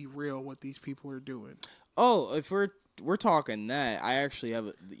cannot be real what these people are doing. Oh, if we're talking that, I actually have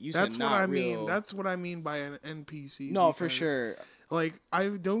a. You That's said what not I real. mean. That's what I mean by an NPC. No, for because, sure. Like, I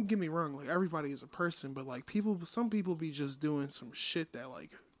don't get me wrong. Like, everybody is a person, but like some people be just doing some shit that like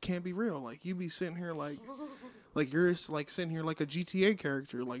can't be real. Like, you be sitting here like you're like sitting here like a GTA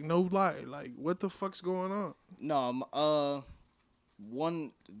character. Like, no lie. Like, what the fuck's going on? No,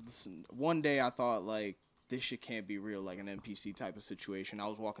 one day I thought like this shit can't be real, like an NPC type of situation. I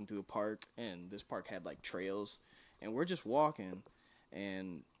was walking through the park, and this park had like trails, and we're just walking,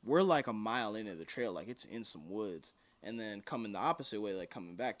 and we're like a mile into the trail, like it's in some woods, and then coming the opposite way, like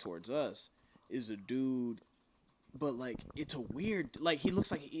coming back towards us, is a dude, but like it's a weird, like he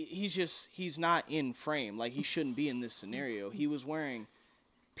looks like he's not in frame, like he shouldn't be in this scenario. He was wearing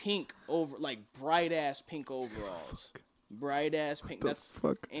pink over, like bright ass pink overalls. bright ass pink.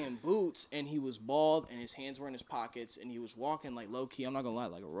 And boots, and he was bald, and his hands were in his pockets, and he was walking like low key. I'm not gonna lie,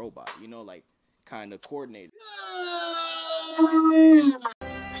 like a robot, you know, like kind of coordinated.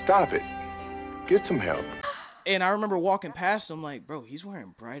 Stop it. Get some help. And I remember walking past him, like, bro, he's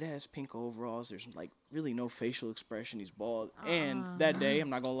wearing bright ass pink overalls. There's like really no facial expression. He's bald. And that day, I'm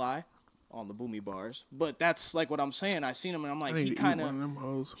not gonna lie, on the boomy bars. But that's like what I'm saying. I seen him, and I'm like,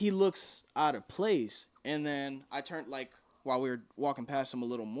 he looks out of place. And then I turned, like, while we were walking past him a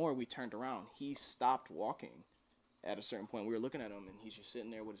little more, we turned around. He stopped walking at a certain point. We were looking at him, and he's just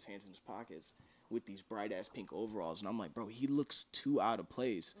sitting there with his hands in his pockets with these bright ass pink overalls. And I'm like, bro, he looks too out of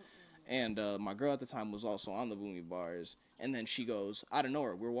place. And my girl at the time was also on the boomy bars. And then she goes, out of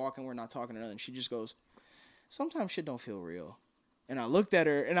nowhere, we're walking, we're not talking to nothing. She just goes, sometimes shit don't feel real. And I looked at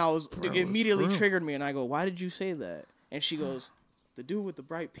her, and it immediately triggered me. And I go, why did you say that? And she goes, the dude with the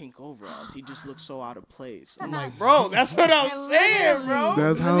bright pink overalls, he just looks so out of place. I'm like, bro, that's what I'm saying, bro.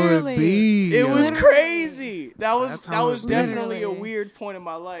 That's how it be. It was crazy. That was definitely a weird point in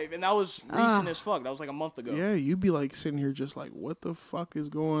my life. And that was recent as fuck. That was like a month ago. Yeah, you'd be like sitting here just like, what the fuck is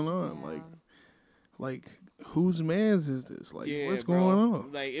going on? Like whose man's is this? Like, what's going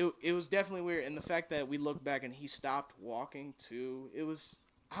on? Like, it was definitely weird. And the fact that we looked back and he stopped walking too, it was,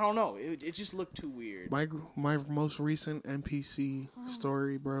 I don't know. It just looked too weird. My most recent NPC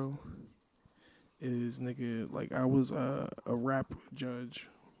story, bro, is nigga, like, I was a rap judge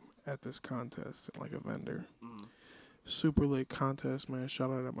at this contest, like a vendor. Super lit contest, man. Shout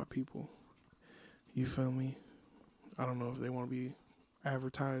out to my people. You feel me? I don't know if they want to be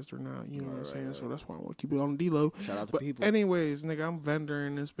advertised or not. You know what I'm saying? So that's why I want to keep it on the D-Lo. Shout out to people. Anyways, nigga, I'm vendor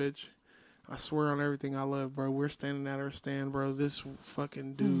in this bitch. I swear on everything I love, bro. We're standing at our stand, bro. This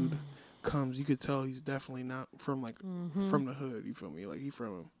fucking dude comes. You could tell he's definitely not from, like, from the hood. You feel me? Like, he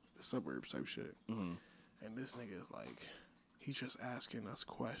from the suburbs type shit. And this nigga is like, he's just asking us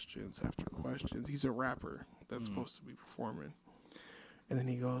questions after questions. He's a rapper that's supposed to be performing. And then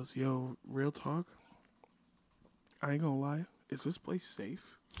he goes, yo, real talk, I ain't gonna lie. Is this place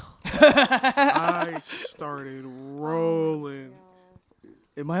safe? I started rolling.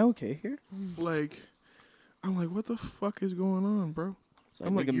 Am I okay here? Like, I'm like, what the fuck is going on, bro? Like,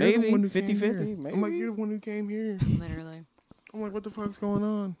 I'm like, maybe you're the one who 50-50, maybe. I'm like, you're the one who came here. Literally. I'm like, what the fuck's going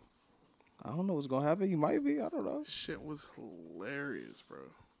on? I don't know what's gonna happen. You might be. I don't know. Shit was hilarious, bro.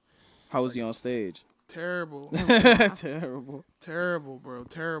 How was he on stage? Terrible. Terrible. Terrible, bro.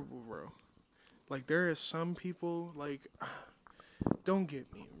 Terrible, bro. Like, there is some people, like, don't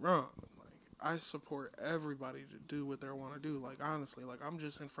get me wrong. I support everybody to do what they want to do. Like, honestly, like, I'm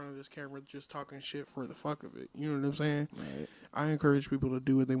just in front of this camera just talking shit for the fuck of it. You know what I'm saying? Right. I encourage people to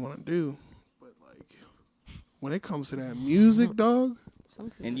do what they want to do. But, like, when it comes to that music, dog.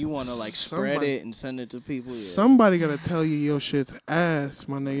 And you want to, like, spread it and send it to people? Yeah. Somebody got to tell you your shit's ass,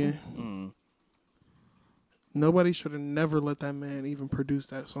 my nigga. Nobody should have never let that man even produce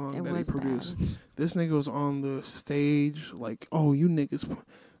that song that he produced. Bad. This nigga was on the stage like, oh, you niggas...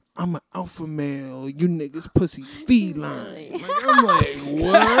 I'm an alpha male. You niggas pussy feline. Like, I'm like,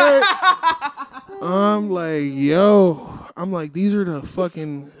 what? I'm like, yo. I'm like, these are the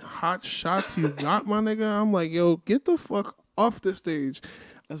fucking hot shots you got, my nigga. I'm like, yo, get the fuck off the stage.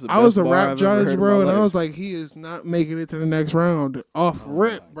 I was a rap judge, bro, and I was like, he is not making it to the next round. Off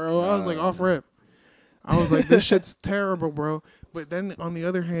rip, bro. I was like, off rip. I was like, this shit's terrible, bro. But then on the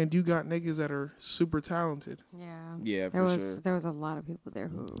other hand, you got niggas that are super talented. Yeah, there was a lot of people there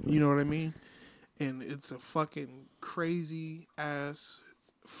who, you know what I mean? And it's a fucking crazy ass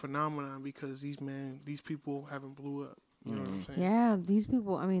phenomenon because these people haven't blew up. You know what I'm saying? Yeah, these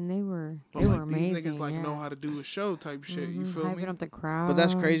people, I mean, they were amazing. These niggas like know how to do a show type shit. You feel me? Hyping up the crowd. But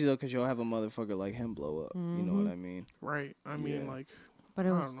that's crazy though, because you'll have a motherfucker like him blow up. You know what I mean? Right. I mean, like, but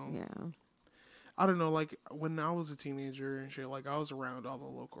it was, I don't know. I don't know, like, when I was a teenager and shit, like, I was around all the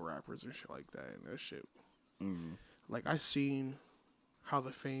local rappers and shit like that, and that shit, like, I seen how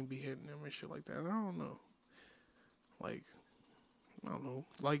the fame be hitting them and shit like that, and I don't know. Like, I don't know.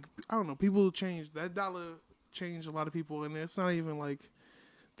 Like, I don't know. People change. That dollar changed a lot of people, and it's not even, like,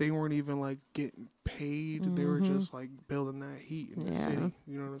 they weren't even, like, getting paid. They were just, like, building that heat in the city.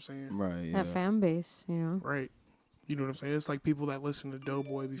 You know what I'm saying? Right, yeah. That fan base, you know? Right. You know what I'm saying? It's like people that listen to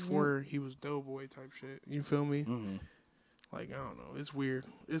Doughboy before he was Doughboy type shit. You feel me? Like, I don't know. It's weird.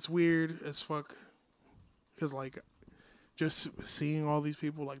 It's weird as fuck. Because, like, just seeing all these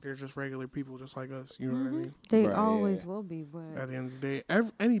people, like, they're just regular people just like us. You know what I mean? They always will be. But at the end of the day,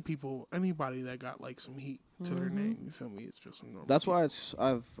 anybody that got, like, some heat, to their name. You feel me? It's just a normal. That's why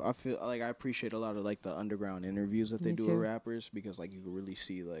I feel like I appreciate a lot of like the underground interviews that they Me do too. with rappers, because like you can really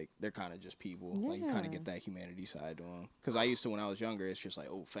see like they're kind of just people. Like you kind of get that humanity side to them. Because I used to, when I was younger, it's just like,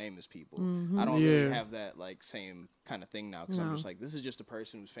 oh, famous people. I don't really have that like same kind of thing now, because I'm just like, this is just a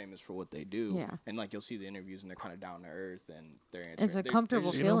person who's famous for what they do. Yeah. And like you'll see the interviews and they're kind of down to earth and they're answering. It's a comfortable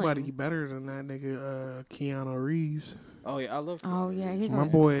Ain't feeling. nobody better than that nigga, Keanu Reeves. Oh yeah, I love. Oh yeah, he's My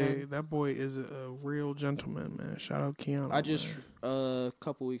always boy. been good. That boy is a real gentleman, man. Shout out Keanu. I just man. a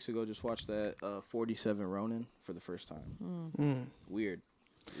couple weeks ago just watched that 47 Ronin for the first time. Weird.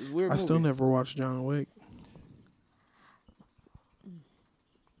 It was a weird I still movie. never watched John Wick.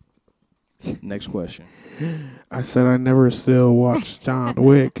 Next question. I said I never still watched John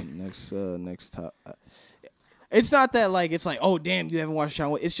Wick. Next top. It's not that like it's like, oh damn, you haven't watched John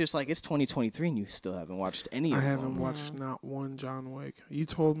Wick. It's just like it's 2023 and you still haven't watched any. I of haven't them. watched not one John Wick. You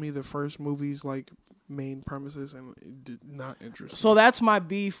told me the first movie's like main premises and it did not interest me. So that's my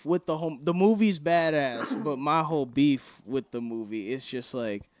beef with the whole. The movie's badass, but my whole beef with the movie is just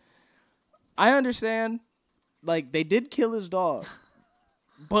like, I understand, like they did kill his dog.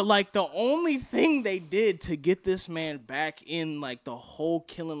 But, like, the only thing they did to get this man back in, like, the whole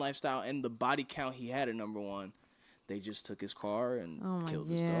killing lifestyle and the body count he had at number one, they just took his car and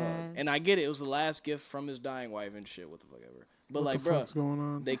killed his dog. And I get it. It was the last gift from his dying wife and shit. What the fuck ever. But, What like, the bro, fuck's going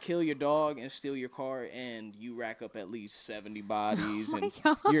on? they kill your dog and steal your car, and you rack up at least 70 bodies. and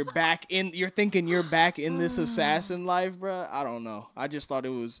you're back in. You're thinking you're back in this assassin life, bro. I don't know. I just thought it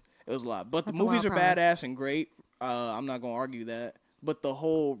was a lot. But That's the a movies are wild premise. badass and great. I'm not going to argue that. But the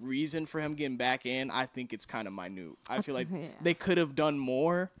whole reason for him getting back in, I think it's kind of minute. I feel like they could have done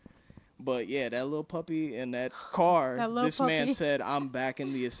more. But yeah, that little puppy in that car, this man said, I'm back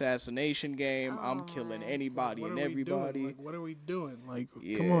in the assassination game. I'm killing anybody and everybody. Like, what are we doing? Like,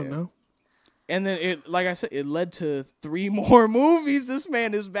 come on now. And then, it, like I said, it led to 3 more movies. This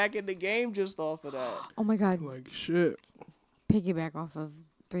man is back in the game just off of that. Oh my god. Like shit. Piggyback off of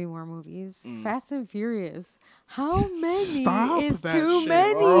 3 more movies. Fast and Furious. How many Stop is that too shit,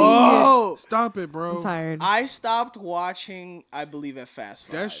 many? Bro. Stop it, bro. I'm tired. I stopped watching, I believe, at Fast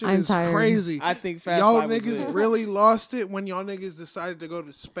 5. That shit I'm is tired. crazy. I think Fast y'all 5 was niggas it. really lost it when y'all niggas decided to go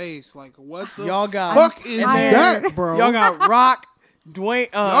to space. Like, what the Y'all got fuck is tired. that, bro? Y'all got Rock,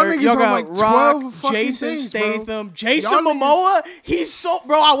 Dwayne, Y'all niggas y'all on, got like, Rock, 12 fucking Jason things, bro. Statham, Jason Y'all niggas- Momoa. He's so,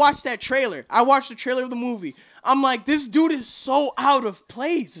 bro. I watched that trailer. I watched the trailer of the movie. I'm like, this dude is so out of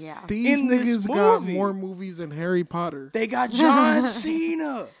place. Yeah. These in this niggas got movie. more movies than Harry Potter. They got John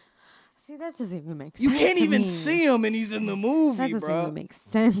Cena. See, that doesn't even make sense. You can't to even me. see him, and he's in the movie, That doesn't bro. even make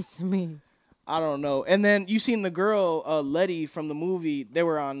sense to me. I don't know. And then you seen the girl, Letty from the movie. They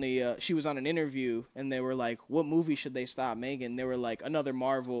were on the. She was on an interview, and they were like, "What movie should they stop making?" They were like, "Another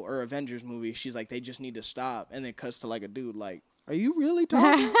Marvel or Avengers movie." She's like, "They just need to stop." And then cuts to like a dude, like, "Are you really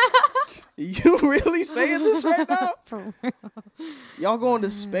talking? You really saying this right now? For real. Y'all going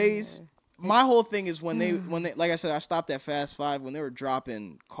to space?" My whole thing is when they, like I said, I stopped at Fast 5 when they were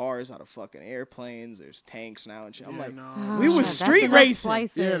dropping cars out of fucking airplanes. There's tanks now and shit. I'm like, we was that's street enough racing.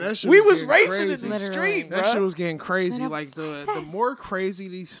 slices. Yeah, that shit We was was getting racing crazy. in the street, bro. That shit was getting crazy. Enough Like the more crazy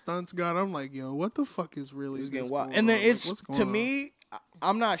these stunts got, I'm like, yo, what the fuck is really It was getting this wild. going And then on? Like, it's what's going to on? me,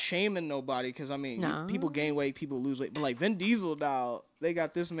 I'm not shaming nobody because I mean, No. people gain weight, people lose weight, but like Vin Diesel now, they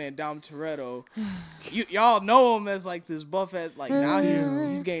got this man Dom Toretto. Y'all know him as like this buff ass. Like now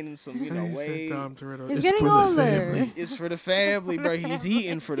he's gaining some He said weight. Dom Toretto. He's It's getting for the older. family. It's for the family, bro. He's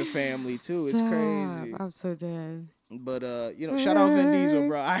eating for the family too. It's crazy. I'm so dead. But shout out Vin Diesel,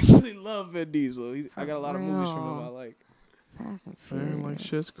 bro. I actually love Vin Diesel. I got a lot of movies from him I Real. like. Fast and Man, like Furious.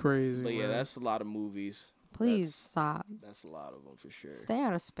 shit's crazy. But yeah, man. that's a lot of movies. Please stop. That's a lot of them for sure. Stay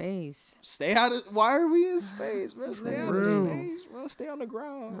out of space. Stay out of. Why are we in space, bro? Stay out of Real. space, bro. Stay on the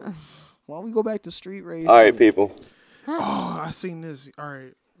ground. Why don't we go back to street racing? All right, people. Oh, I seen this. All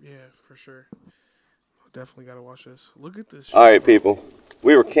right, yeah, for sure. Definitely gotta watch this. Look at this. Shit, All right, bro. people.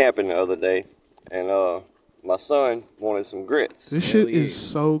 We were camping the other day, and my son wanted some grits. This shit is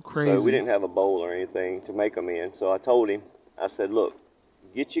so crazy. So we didn't have a bowl or anything to make them in. So I told him, I said, look,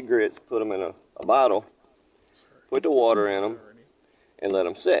 get your grits, put them in a bottle, put the water in them, and let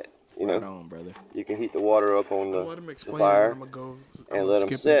them set. You know, Right on, brother. you can heat the water up on Let him the explain. fire I'm gonna go. and let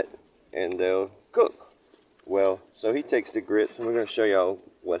them set, and they'll cook. Well, so he takes the grits, and we're going to show y'all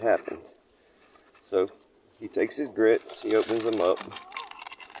what happened. So he takes his grits, he opens them up.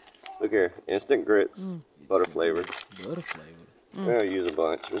 Look here, instant grits, butter flavored. Butter flavored. We're going to use a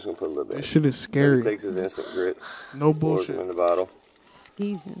bunch. We're just going to put a little bit. That shit is So scary. he takes his instant grits, No pours them bullshit. in the bottle.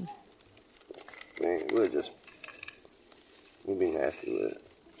 Skeezing. Man, we'll be nasty with it.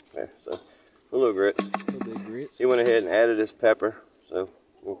 There, so full of grits. He went ahead and added his pepper, so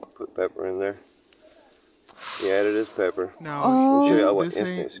we'll put pepper in there. He added his pepper. Now, we'll show y'all what this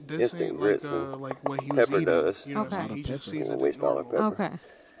instant ain't grits like what he was pepper eating. does. You know what I'm saying? He just seasoned it waste all that normal. pepper. Okay.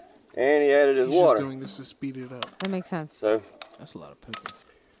 And he added his He's water. just doing this to speed it up. That makes sense. So that's a lot of pepper.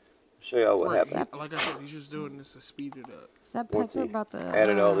 Show y'all what happened. Like I said, he's just doing this to speed it up. Is that Once pepper he about the...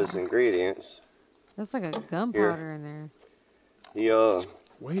 added all these ingredients. That's like a gunpowder in there. He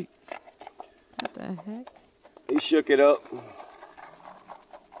wait. What the heck? He shook it up.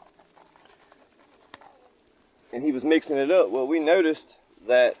 And he was mixing it up. Well, we noticed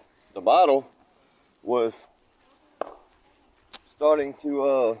that the bottle was starting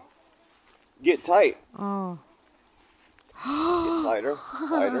to get tight. Oh. Get tighter,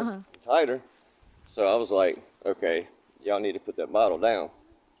 tighter, tighter. So I was like, okay, y'all need to put that bottle down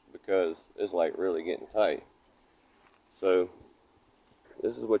because it's like really getting tight. So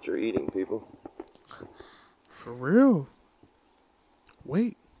this is what you're eating, people. For real?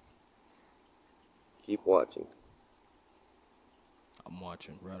 Wait. Keep watching. I'm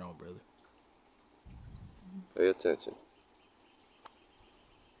watching. Right on, brother. Pay attention.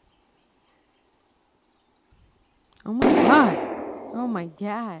 Oh my god. Oh my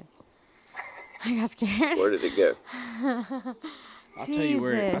god. I got scared. Where did it go? I'll tell you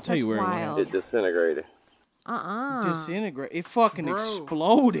where it went. It disintegrated. Disintegrate. It fucking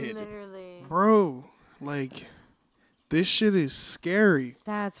exploded. Literally. Bro, like, this shit is scary.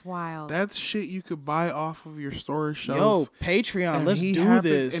 That's wild. That's shit you could buy off of your store shelf. Yo, Patreon, And let's he do happened-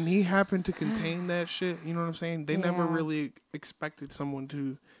 this. And he happened to contain that shit. You know what I'm saying? They never Yeah. really expected someone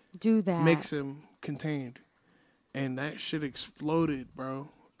to do that. mix him contained. And that shit exploded, bro.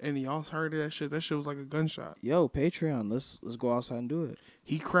 And y'all heard that shit. That shit was like a gunshot. Yo, Patreon, let's go outside and do it.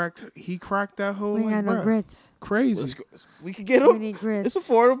 He cracked that whole. We like, had no bruh, grits. Crazy. We could get We them. need grits. It's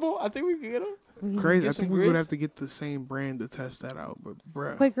affordable. I think we can get them. Crazy. I Get some think we would grits. have to get the same brand to test that out, but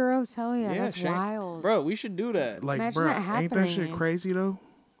bruh. Quaker Oats, hell yeah, that's Shane. wild. Bro, we should do that. Like, Imagine bruh, that ain't that shit happening. crazy though?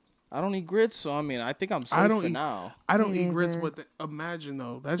 I don't eat grits, so I mean, I think I'm safe I don't for eat. now. I don't Me eat grits, neither. but imagine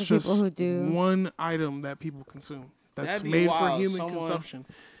though, that's The people just who do. one item that people consume. That's That'd be made for wild. human Someone- consumption.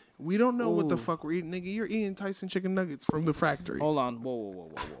 We don't know what the Ooh. fuck we're eating, nigga. You're eating Tyson chicken nuggets from the factory. Hold on. Whoa.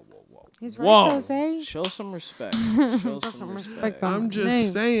 He's right, Whoa. Jose. Show some respect. Show Show some some respect. respect on I'm my just name.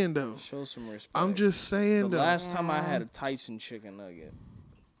 saying though. Show some respect. I'm just saying The though. last time I had a Tyson chicken nugget.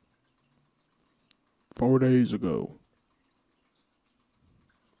 4 days ago.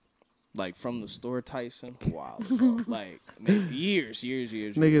 Like from the store Tyson. Wow. Bro. Like maybe years.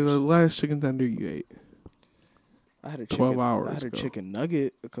 Nigga, the last chicken tender you ate. I had a 12 chicken, hours I had a ago. chicken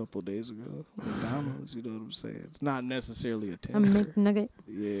nugget a couple days ago. McDonald's, you know what I'm saying? It's not necessarily a A tender. McNugget.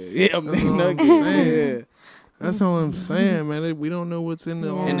 Yeah, a That's all I'm McNugget. saying. Yeah. That's all I'm saying, man. We don't know what's in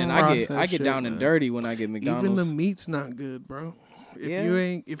the Yeah. And then processed I get shit, down and man. dirty when I get McDonald's. Even the meat's not good, bro. Yeah.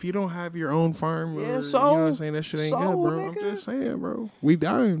 If you don't have your own farm, or, Yeah, you know what I'm so- saying, that shit ain't so, good, bro. I'm nigga. just saying, bro. We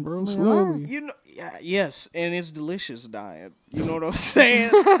dying, bro, We slowly. You know, yeah, yes, and it's delicious diet. You know what I'm saying?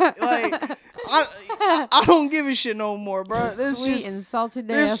 Like, I don't give a shit no more, bro. This Sweet just and salted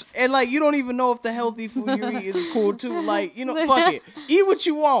there's- death. and like you don't even know if the healthy food you eat is cool too. Like, you know, fuck it, eat what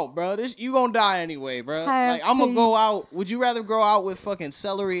you want, bro. This you gonna die anyway, bro. Have Like I'm gonna go peace. out. Would you rather go out with fucking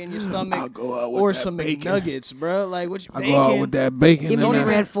celery in your stomach I'll go out with or that some bacon. McNuggets, bro? Like what you I bacon? go out with that bacon. Give me and the that-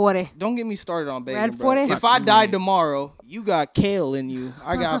 red 40. Don't get me started on bacon, Red bro. 40? If I died tomorrow, you got kale in you.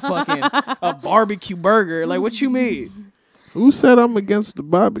 I got fucking a barbecue burger. Like, what you mean? Who said I'm against the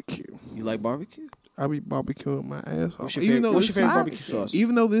barbecue? You like barbecue? I be barbecuing my ass off. What's your favorite barbecue sauce?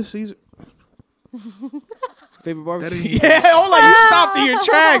 Even though this season, Favorite That barbecue? ain't- Yeah, hold on, you stopped in your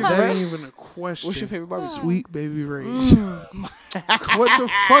tracks, that bro. ain't even a question. What's your favorite barbecue? Sweet Baby Ray's. What the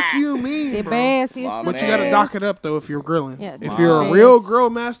fuck you mean, The bro? best is My the But you gotta man. dock it up though if you're grilling. Yes, if my you're a man. real grill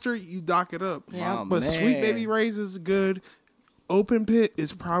master, you dock it up. Yeah. But Sweet man. Baby Ray's is good. Open pit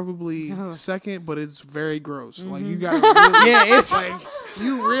is probably Oh. second, but it's very gross. Like Mm-hmm. you gotta really, Yeah, it's like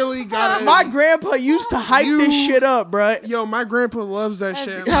you really gotta. my grandpa used to hype this shit up, bro. Yo, my grandpa loves that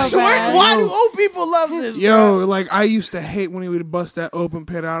shit. so Like, So bad. why do old people love this? Yo, like I used to hate when he would bust that open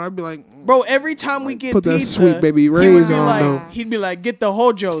pit out. I'd be like, Bro, every time we get Put that pizza, Sweet Baby he would Ray's be on, like, though. he'd be like, get the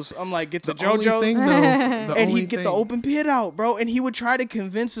Hojos. I'm like, get the, the only JoJo's. thing though, the And only he'd get thing, the open pit out, bro. And he would try to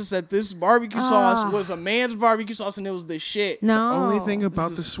convince us that this barbecue sauce was a man's barbecue sauce and it was the shit. No. The only thing about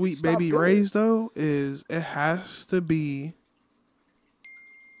This the is- Sweet it's not Baby good. Ray's though is it has to be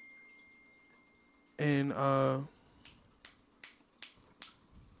in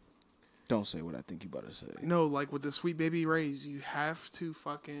Don't say what I think you about to say. no, like with the Sweet Baby Ray's, you have to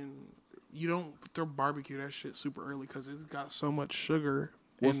fucking you don't throw barbecue that shit super early because it's got so much sugar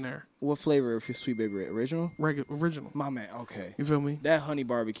in there. What flavor of your Sweet Baby Ray? Original? Original. My man, okay. You feel me? That honey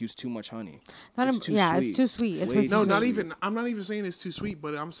barbecue's too much honey. It's too sweet. It's too sweet. It's way no, too not sweet. even. I'm not even saying it's too sweet,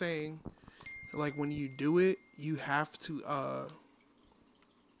 but I'm saying, like, when you do it, you have to,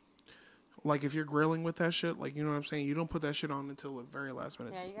 like, if you're grilling with that shit, like, you know what I'm saying? You don't put that shit on until the very last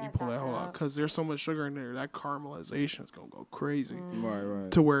minute. Yeah, you pull that whole out. Because there's so much sugar in there. That caramelization is going to go crazy. Right.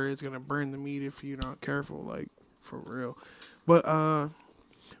 To where it's going to burn the meat if you're not careful, like, for real. But,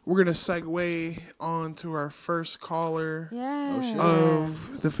 we're going to segue on to our first caller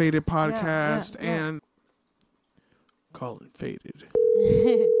of the Faded Podcast. And calling Faded.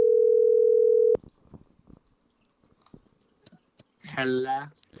 Hello.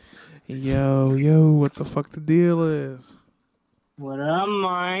 Yo, what the fuck the deal is? What up,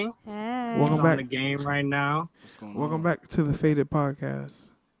 man? Hey. Welcome on back. the game right now. Welcome back to the Faded Podcast.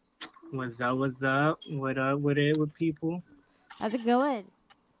 What's up? What's up? What up with it with people? How's it going?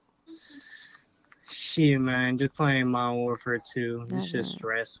 Shit, man. Just playing Modern Warfare 2. It's Okay. just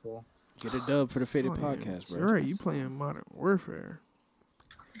stressful. Get a dub for the Faded Podcast, bro. All right, you playing Modern Warfare.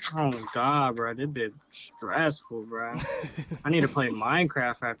 Oh, God, bro. This bit stressful, bro. I need to play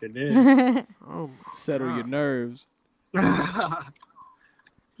Minecraft after this. Oh, settle your nerves. You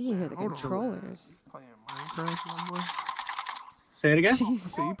hear the controllers. Playing Minecraft, my boy. Say it again?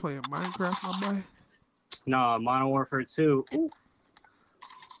 So you playing Minecraft, my boy? No, Modern Warfare 2.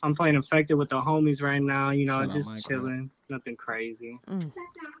 I'm playing Infected with the homies right now. You know, Shout out just Minecraft. chilling. Nothing crazy.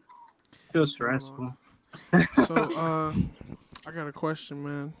 Still stressful. So, I got a question,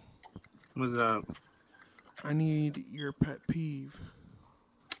 man. What's up? I need your pet peeve.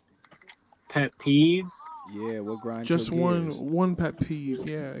 Pet peeves? Yeah, what grinds Just your gears? one pet peeve.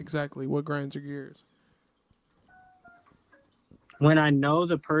 Yeah, exactly. What grinds your gears? When I know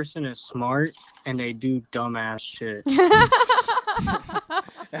the person is smart and they do dumbass shit.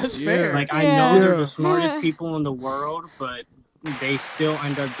 That's fair. Like, I know they're the smartest people in the world, but they still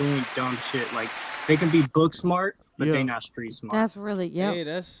end up doing dumb shit. Like, they can be book smart, but they not street smart. That's really, Hey,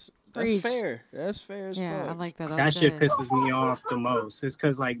 that's Preach. fair. That's fair as Yeah, fuck. I like that. That That's shit good. pisses me off the most. It's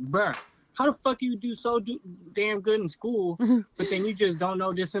because, like, bruh, how the fuck you do so damn good in school, but then you just don't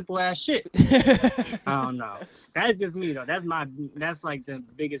know this simple ass shit? I don't know. That's just me, though. That's like the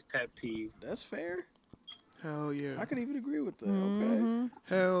biggest pet peeve. That's fair. Hell yeah. I could even agree with that. Okay.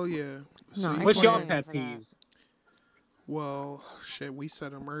 Hell yeah. So you What's your playing- pet peeves? Well, shit, we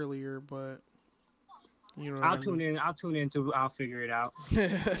said them earlier, but you know. I'll tune in. I'll figure it out.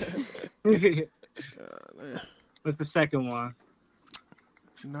 What's the second one?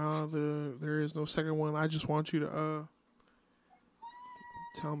 No, there is no second one. I just want you to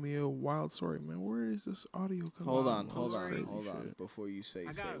tell me a wild story, man. Where is this audio coming? Hold from? on. Crazy Hold on. shit. Before you say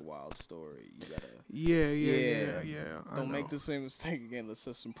wild story, you gotta. Yeah. I Don't make know. the same mistake again. Let's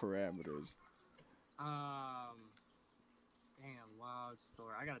set some parameters. Damn, wild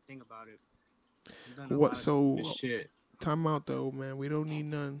story. I gotta think about it. I've done a lot What? of So, stupid shit. time out though, man. We don't need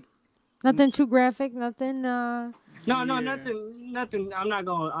none. Nothing too graphic. Nothing. No, nothing. I'm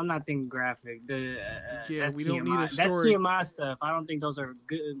not thinking graphic. That's we don't TMI. need a That's story. TMI stuff. I don't think those are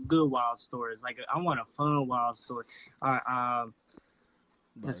good wild stories. Like, I want a fun wild story. All right.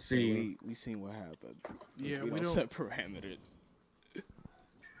 Let's see. We seen what happened. Yeah, we we don't don't- set parameters.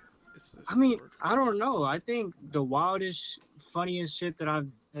 I mean, I don't know. I think the wildest, funniest shit that I've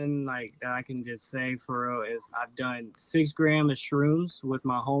done, like, that I can just say for real, is I've done 6 grams of shrooms with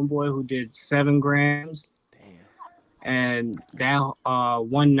my homeboy who did 7 grams. Damn. And that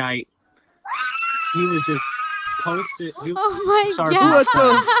one night, he was just posted. Oh my sorry, god! What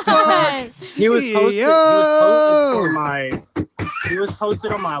the fuck? He was posted. Yo! He was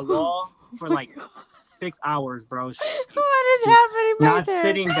posted on my wall for like 6 hours, bro. What is happening right Not there?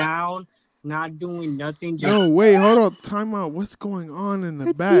 sitting down, not doing nothing. Just No, wait, hold on. Time out. What's going on in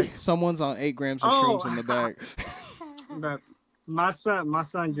the back? Someone's on 8 grams of Oh. shrooms in the back. But my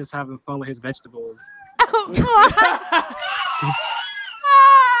son just having fun with his vegetables.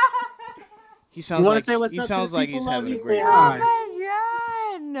 He sounds You wanna like say what's he up to sounds the like people, he's love having a you? great Say time. Oh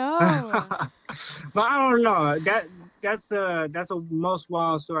my god! No. But I don't know. That's a most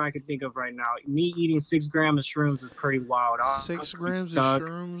wild story I can think of right now. Me eating 6 grams of shrooms is pretty wild. 6 grams of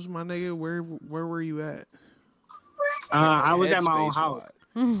shrooms, my nigga. Where were you at? I was at my own Headspace house.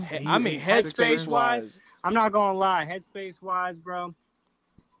 I mean, headspace wise. I'm not gonna lie. Headspace wise, bro.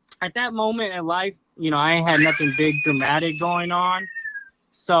 At that moment in life, you know, I ain't had nothing big dramatic going on.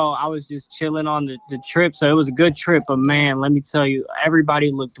 So I was just chilling on the trip. So it was a good trip. But man, let me tell you, everybody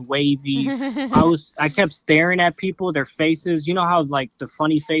looked wavy. I kept staring at people, their faces. You know how like the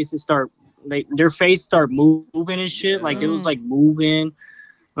funny faces their face start moving and shit. Like it was like moving.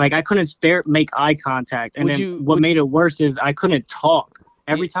 Like I couldn't make eye contact, and what made it worse is I couldn't talk.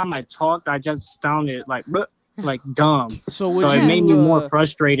 Every time I talked, I just sounded like dumb. So it made me more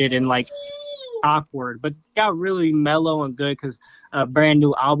frustrated and like awkward. But it got really mellow and good because a brand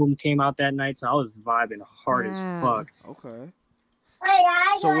new album came out that night, so I was vibing hard as fuck. Okay.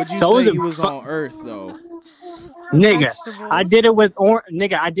 So would you say you was on Earth though? Nigga, I did it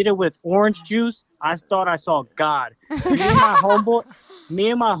with orange juice. I thought I saw God. Me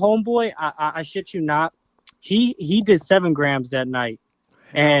and my homeboy, I shit you not, he did 7 grams that night.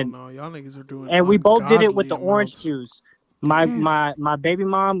 And no, y'all niggas are doing. And we both did it with the amounts. orange juice. My baby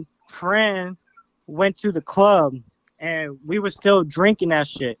mom friend went to the club and we were still drinking that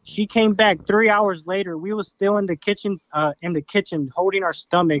shit. She came back 3 hours later. We were still in the kitchen holding our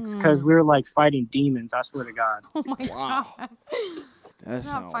stomachs because we were like fighting demons. I swear to God. Oh my God. That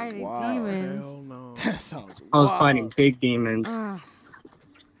sounds wild. Hell no. That sounds wild. I was fighting big demons.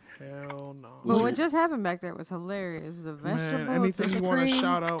 Hell no. But what just happened back there was hilarious. The vegetables. Man, anything you want to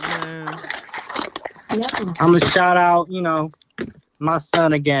shout out, man? I'm gonna shout out, my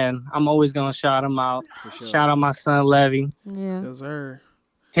son again. I'm always gonna shout him out. Sure. Shout out my son Levy. Yeah. Yes, sir.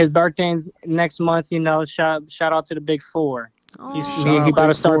 His birthday next month. Shout out to the Big 4. Oh. He about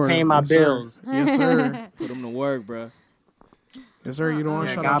to start paying my bills. Yes, sir. Put him to work, bro. Yes, sir. You don't want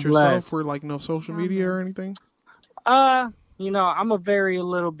to shout God out yourself bless. for like no social media or anything? I'm a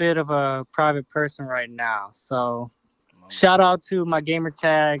little bit of a private person right now. So shout out to my gamer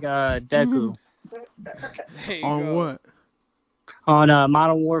tag, Deku. On what? On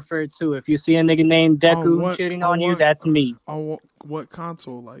Modern Warfare 2. If you see a nigga named Deku shitting on you, that's me. On what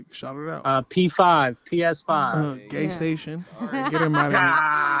console? Like, shout it out. P5, PS5. Gay Station. Get him out of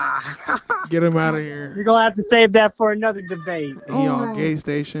here. Get him out of here. You're going to have to save that for another debate. He on Gay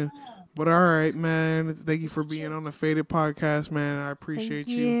Station. But all right, man. Thank you for being on the Faded Podcast, man. I appreciate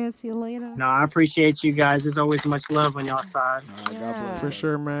you. Yeah, see you later. No, I appreciate you guys. There's always much love on y'all side. Yeah. For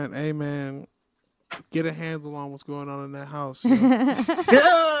sure, man. Hey, man. Get a handle on what's going on in that house.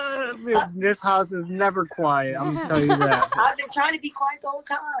 This house is never quiet. I'm gonna tell you that. I've been trying to be quiet the whole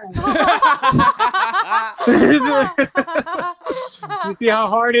time. You see how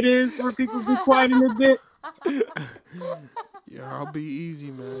hard it is for people to be quiet in this bit? Yeah, I'll be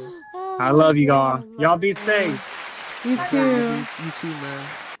easy, man. I love you all. Y'all be safe. You too. You too, man.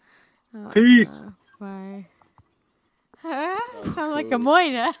 Peace. Bye. Sound like a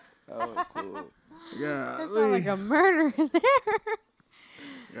moina. Oh, cool. Yeah. That sounds like a murder in there.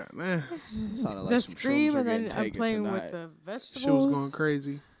 Yeah, man. The scream and then I'm playing with the vegetables. Shit was going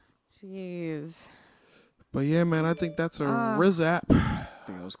crazy. Jeez. But yeah, man, I think that's a Rizap. I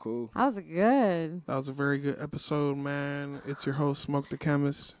think that was cool. That was good. That was a very good episode, man. It's your host, Smoke the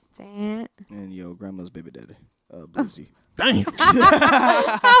Chemist. Damn. And yo, grandma's baby daddy, Blizzy. Damn.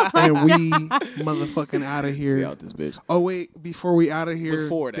 And we motherfucking out of here. We out this bitch. Oh wait, before we out of here.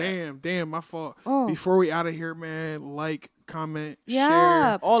 Before that. Damn, my fault. Oh. Before we out of here, man, like, comment, Yeah,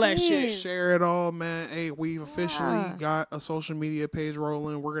 share, all that shit. Share it all, man. Hey, we've officially got a social media page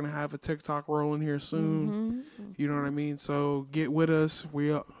rolling. We're gonna have a TikTok rolling here soon. You know what I mean? So get with us.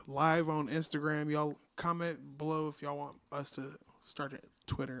 We are live on Instagram. Y'all comment below if y'all want us to start it.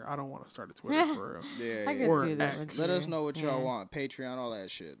 Twitter. I don't want to start a Twitter for real. Yeah, I could or do that. X. Let us know what y'all want. Patreon, all that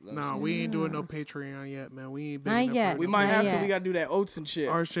shit. No, we ain't doing no Patreon yet, man. We ain't big Not enough yet. for We no might Not have yet. to. We gotta do that oats and shit.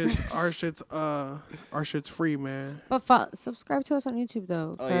 Our shit's free, man. But subscribe to us on YouTube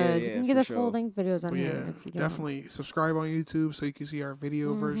though, Oh, because yeah, you can get for the sure. full length videos on But here. yeah, If you don't. definitely subscribe on YouTube so you can see our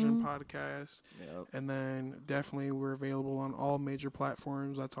video version podcast. Yep. And then definitely we're available on all major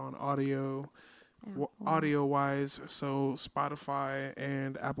platforms. That's on audio wise. So Spotify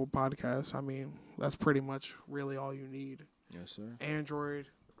and Apple Podcasts. I mean, that's pretty much really all you need. Yes, sir. Android,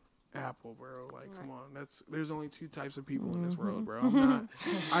 Apple, bro. Like, come on. There's only 2 types of people in this Mm-hmm. world, bro.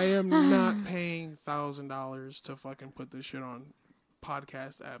 I am not paying $1,000 to fucking put this shit on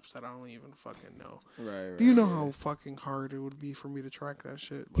podcast apps that I don't even fucking know. Right. Do you know how fucking hard it would be for me to track that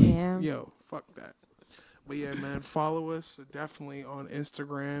shit? Like, Yeah. Yo, fuck that. But yeah, man, follow us definitely on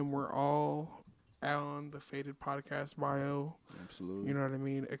Instagram. We're all on the Faded Podcast bio. Absolutely. You know what I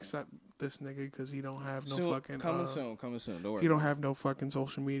mean? Except this nigga, because he don't have no fucking... Coming soon. Don't worry. He don't have no fucking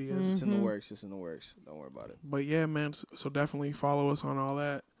social medias. It's in the works. Don't worry about it. But yeah, man, so definitely follow us on all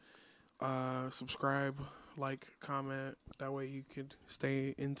that. Subscribe, like, comment. That way you could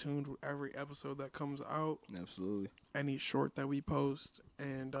stay in tune with every episode that comes out. Absolutely. Any short that we post.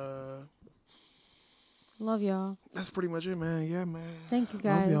 And Love y'all. that's pretty much it, man. Yeah, man. Thank you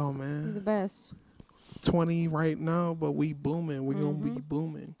guys. Love y'all, You're man. the best. 20 right now, but we booming. We gonna be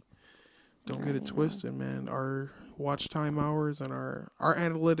booming. Don't get it twisted, man. watch time hours, and our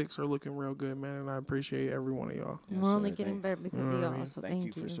analytics are looking real good, man. And I appreciate every one of y'all. We're only getting better because of y'all. So thank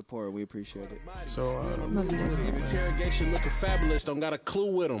you for support. We appreciate it. So interrogation looking fabulous, don't got a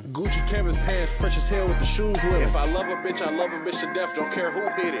clue with them. Gucci canvas pants, fresh as hell with the shoes with them. If I love a bitch, I love a bitch to death, don't care who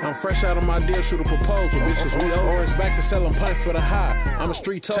hit it. I'm fresh out of my deal, shoot a proposal, bitch, cause we over. Or it's back to selling pints for the high. I'm a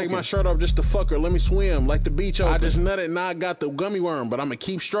street token. Take my shirt off just to fuck her, let me swim like the beach open. I just nutted, now I got the gummy worm, but I'ma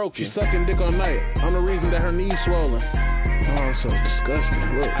keep stroking. She sucking dick all night, I'm the reason that her knees swollen. Oh, I'm so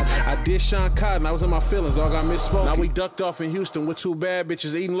disgusting. Look, I did Sean Cotton, I was in my feelings, dog, I misspoke. Now we ducked off in Houston with 2 bad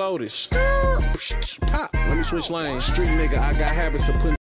bitches eating Lotus. Pop, let me switch lanes. Street nigga, I got habits of putting